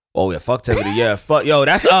 oh yeah, fucktivity. Yeah, fuck. Yo,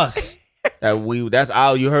 that's us. That's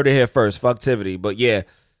our. You heard it here first. Fucktivity. But yeah,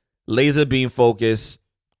 laser beam focus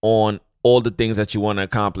on all the things that you want to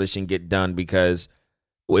accomplish and get done. Because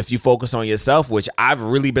if you focus on yourself, which I've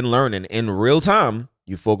really been learning in real time,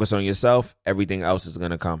 you focus on yourself, everything else is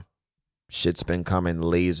gonna come. Shit's been coming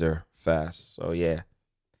laser fast. So yeah.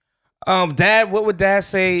 Dad, what would Dad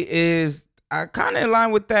say is I kind of in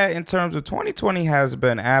line with that in terms of 2020 has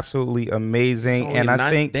been absolutely amazing. And I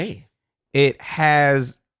think it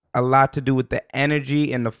has a lot to do with the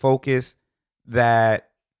energy and the focus that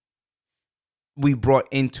we brought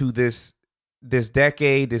into this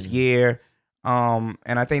decade, this year. And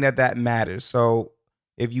I think that matters. So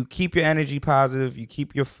if you keep your energy positive, you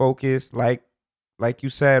keep your focus, like you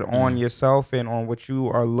said, on yourself and on what you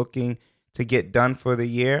are looking to get done for the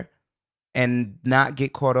year, and not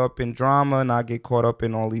get caught up in drama, not get caught up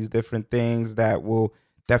in all these different things that will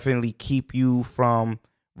definitely keep you from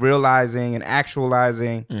realizing and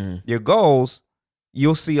actualizing your goals,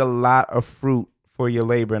 you'll see a lot of fruit for your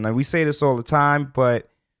labor. And we say this all the time, but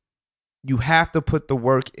you have to put the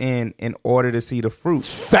work in order to see the fruit.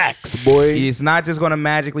 Facts, boy. It's not just going to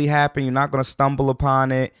magically happen. You're not going to stumble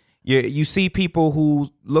upon it. You see people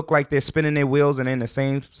who look like they're spinning their wheels and in the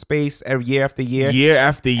same space every year after year. Year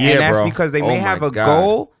after year, and that's bro. because they may have a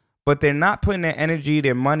goal, but they're not putting their energy,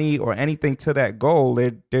 their money, or anything to that goal.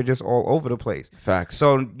 They're just all over the place. Facts.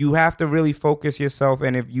 So you have to really focus yourself,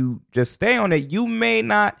 and if you just stay on it, you may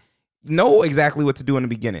not know exactly what to do in the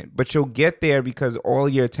beginning, but you'll get there because all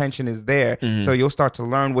your attention is there. So you'll start to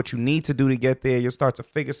learn what you need to do to get there. You'll start to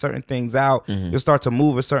figure certain things out. You'll start to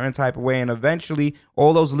move a certain type of way, and eventually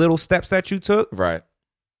all those little steps that you took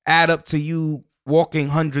add up to you walking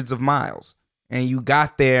hundreds of miles, and you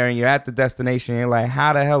got there and you're at the destination. And you're like,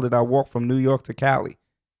 how the hell did I walk from New York to Cali?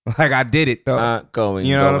 Like, I did it though. Not going.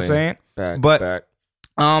 You know what I'm saying? Back.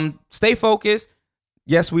 Stay focused.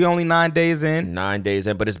 Yes, we only 9 days in. 9 days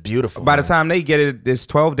in, but it's beautiful. By the time they get it, it's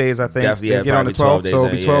 12 days, I think. Definitely, they get on the 12th, so it'll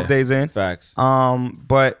be 12 days in. Facts.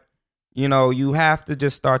 But, you have to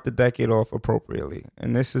just start the decade off appropriately.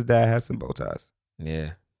 And this is Dad Hats and Bow Ties.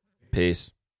 Yeah. Peace.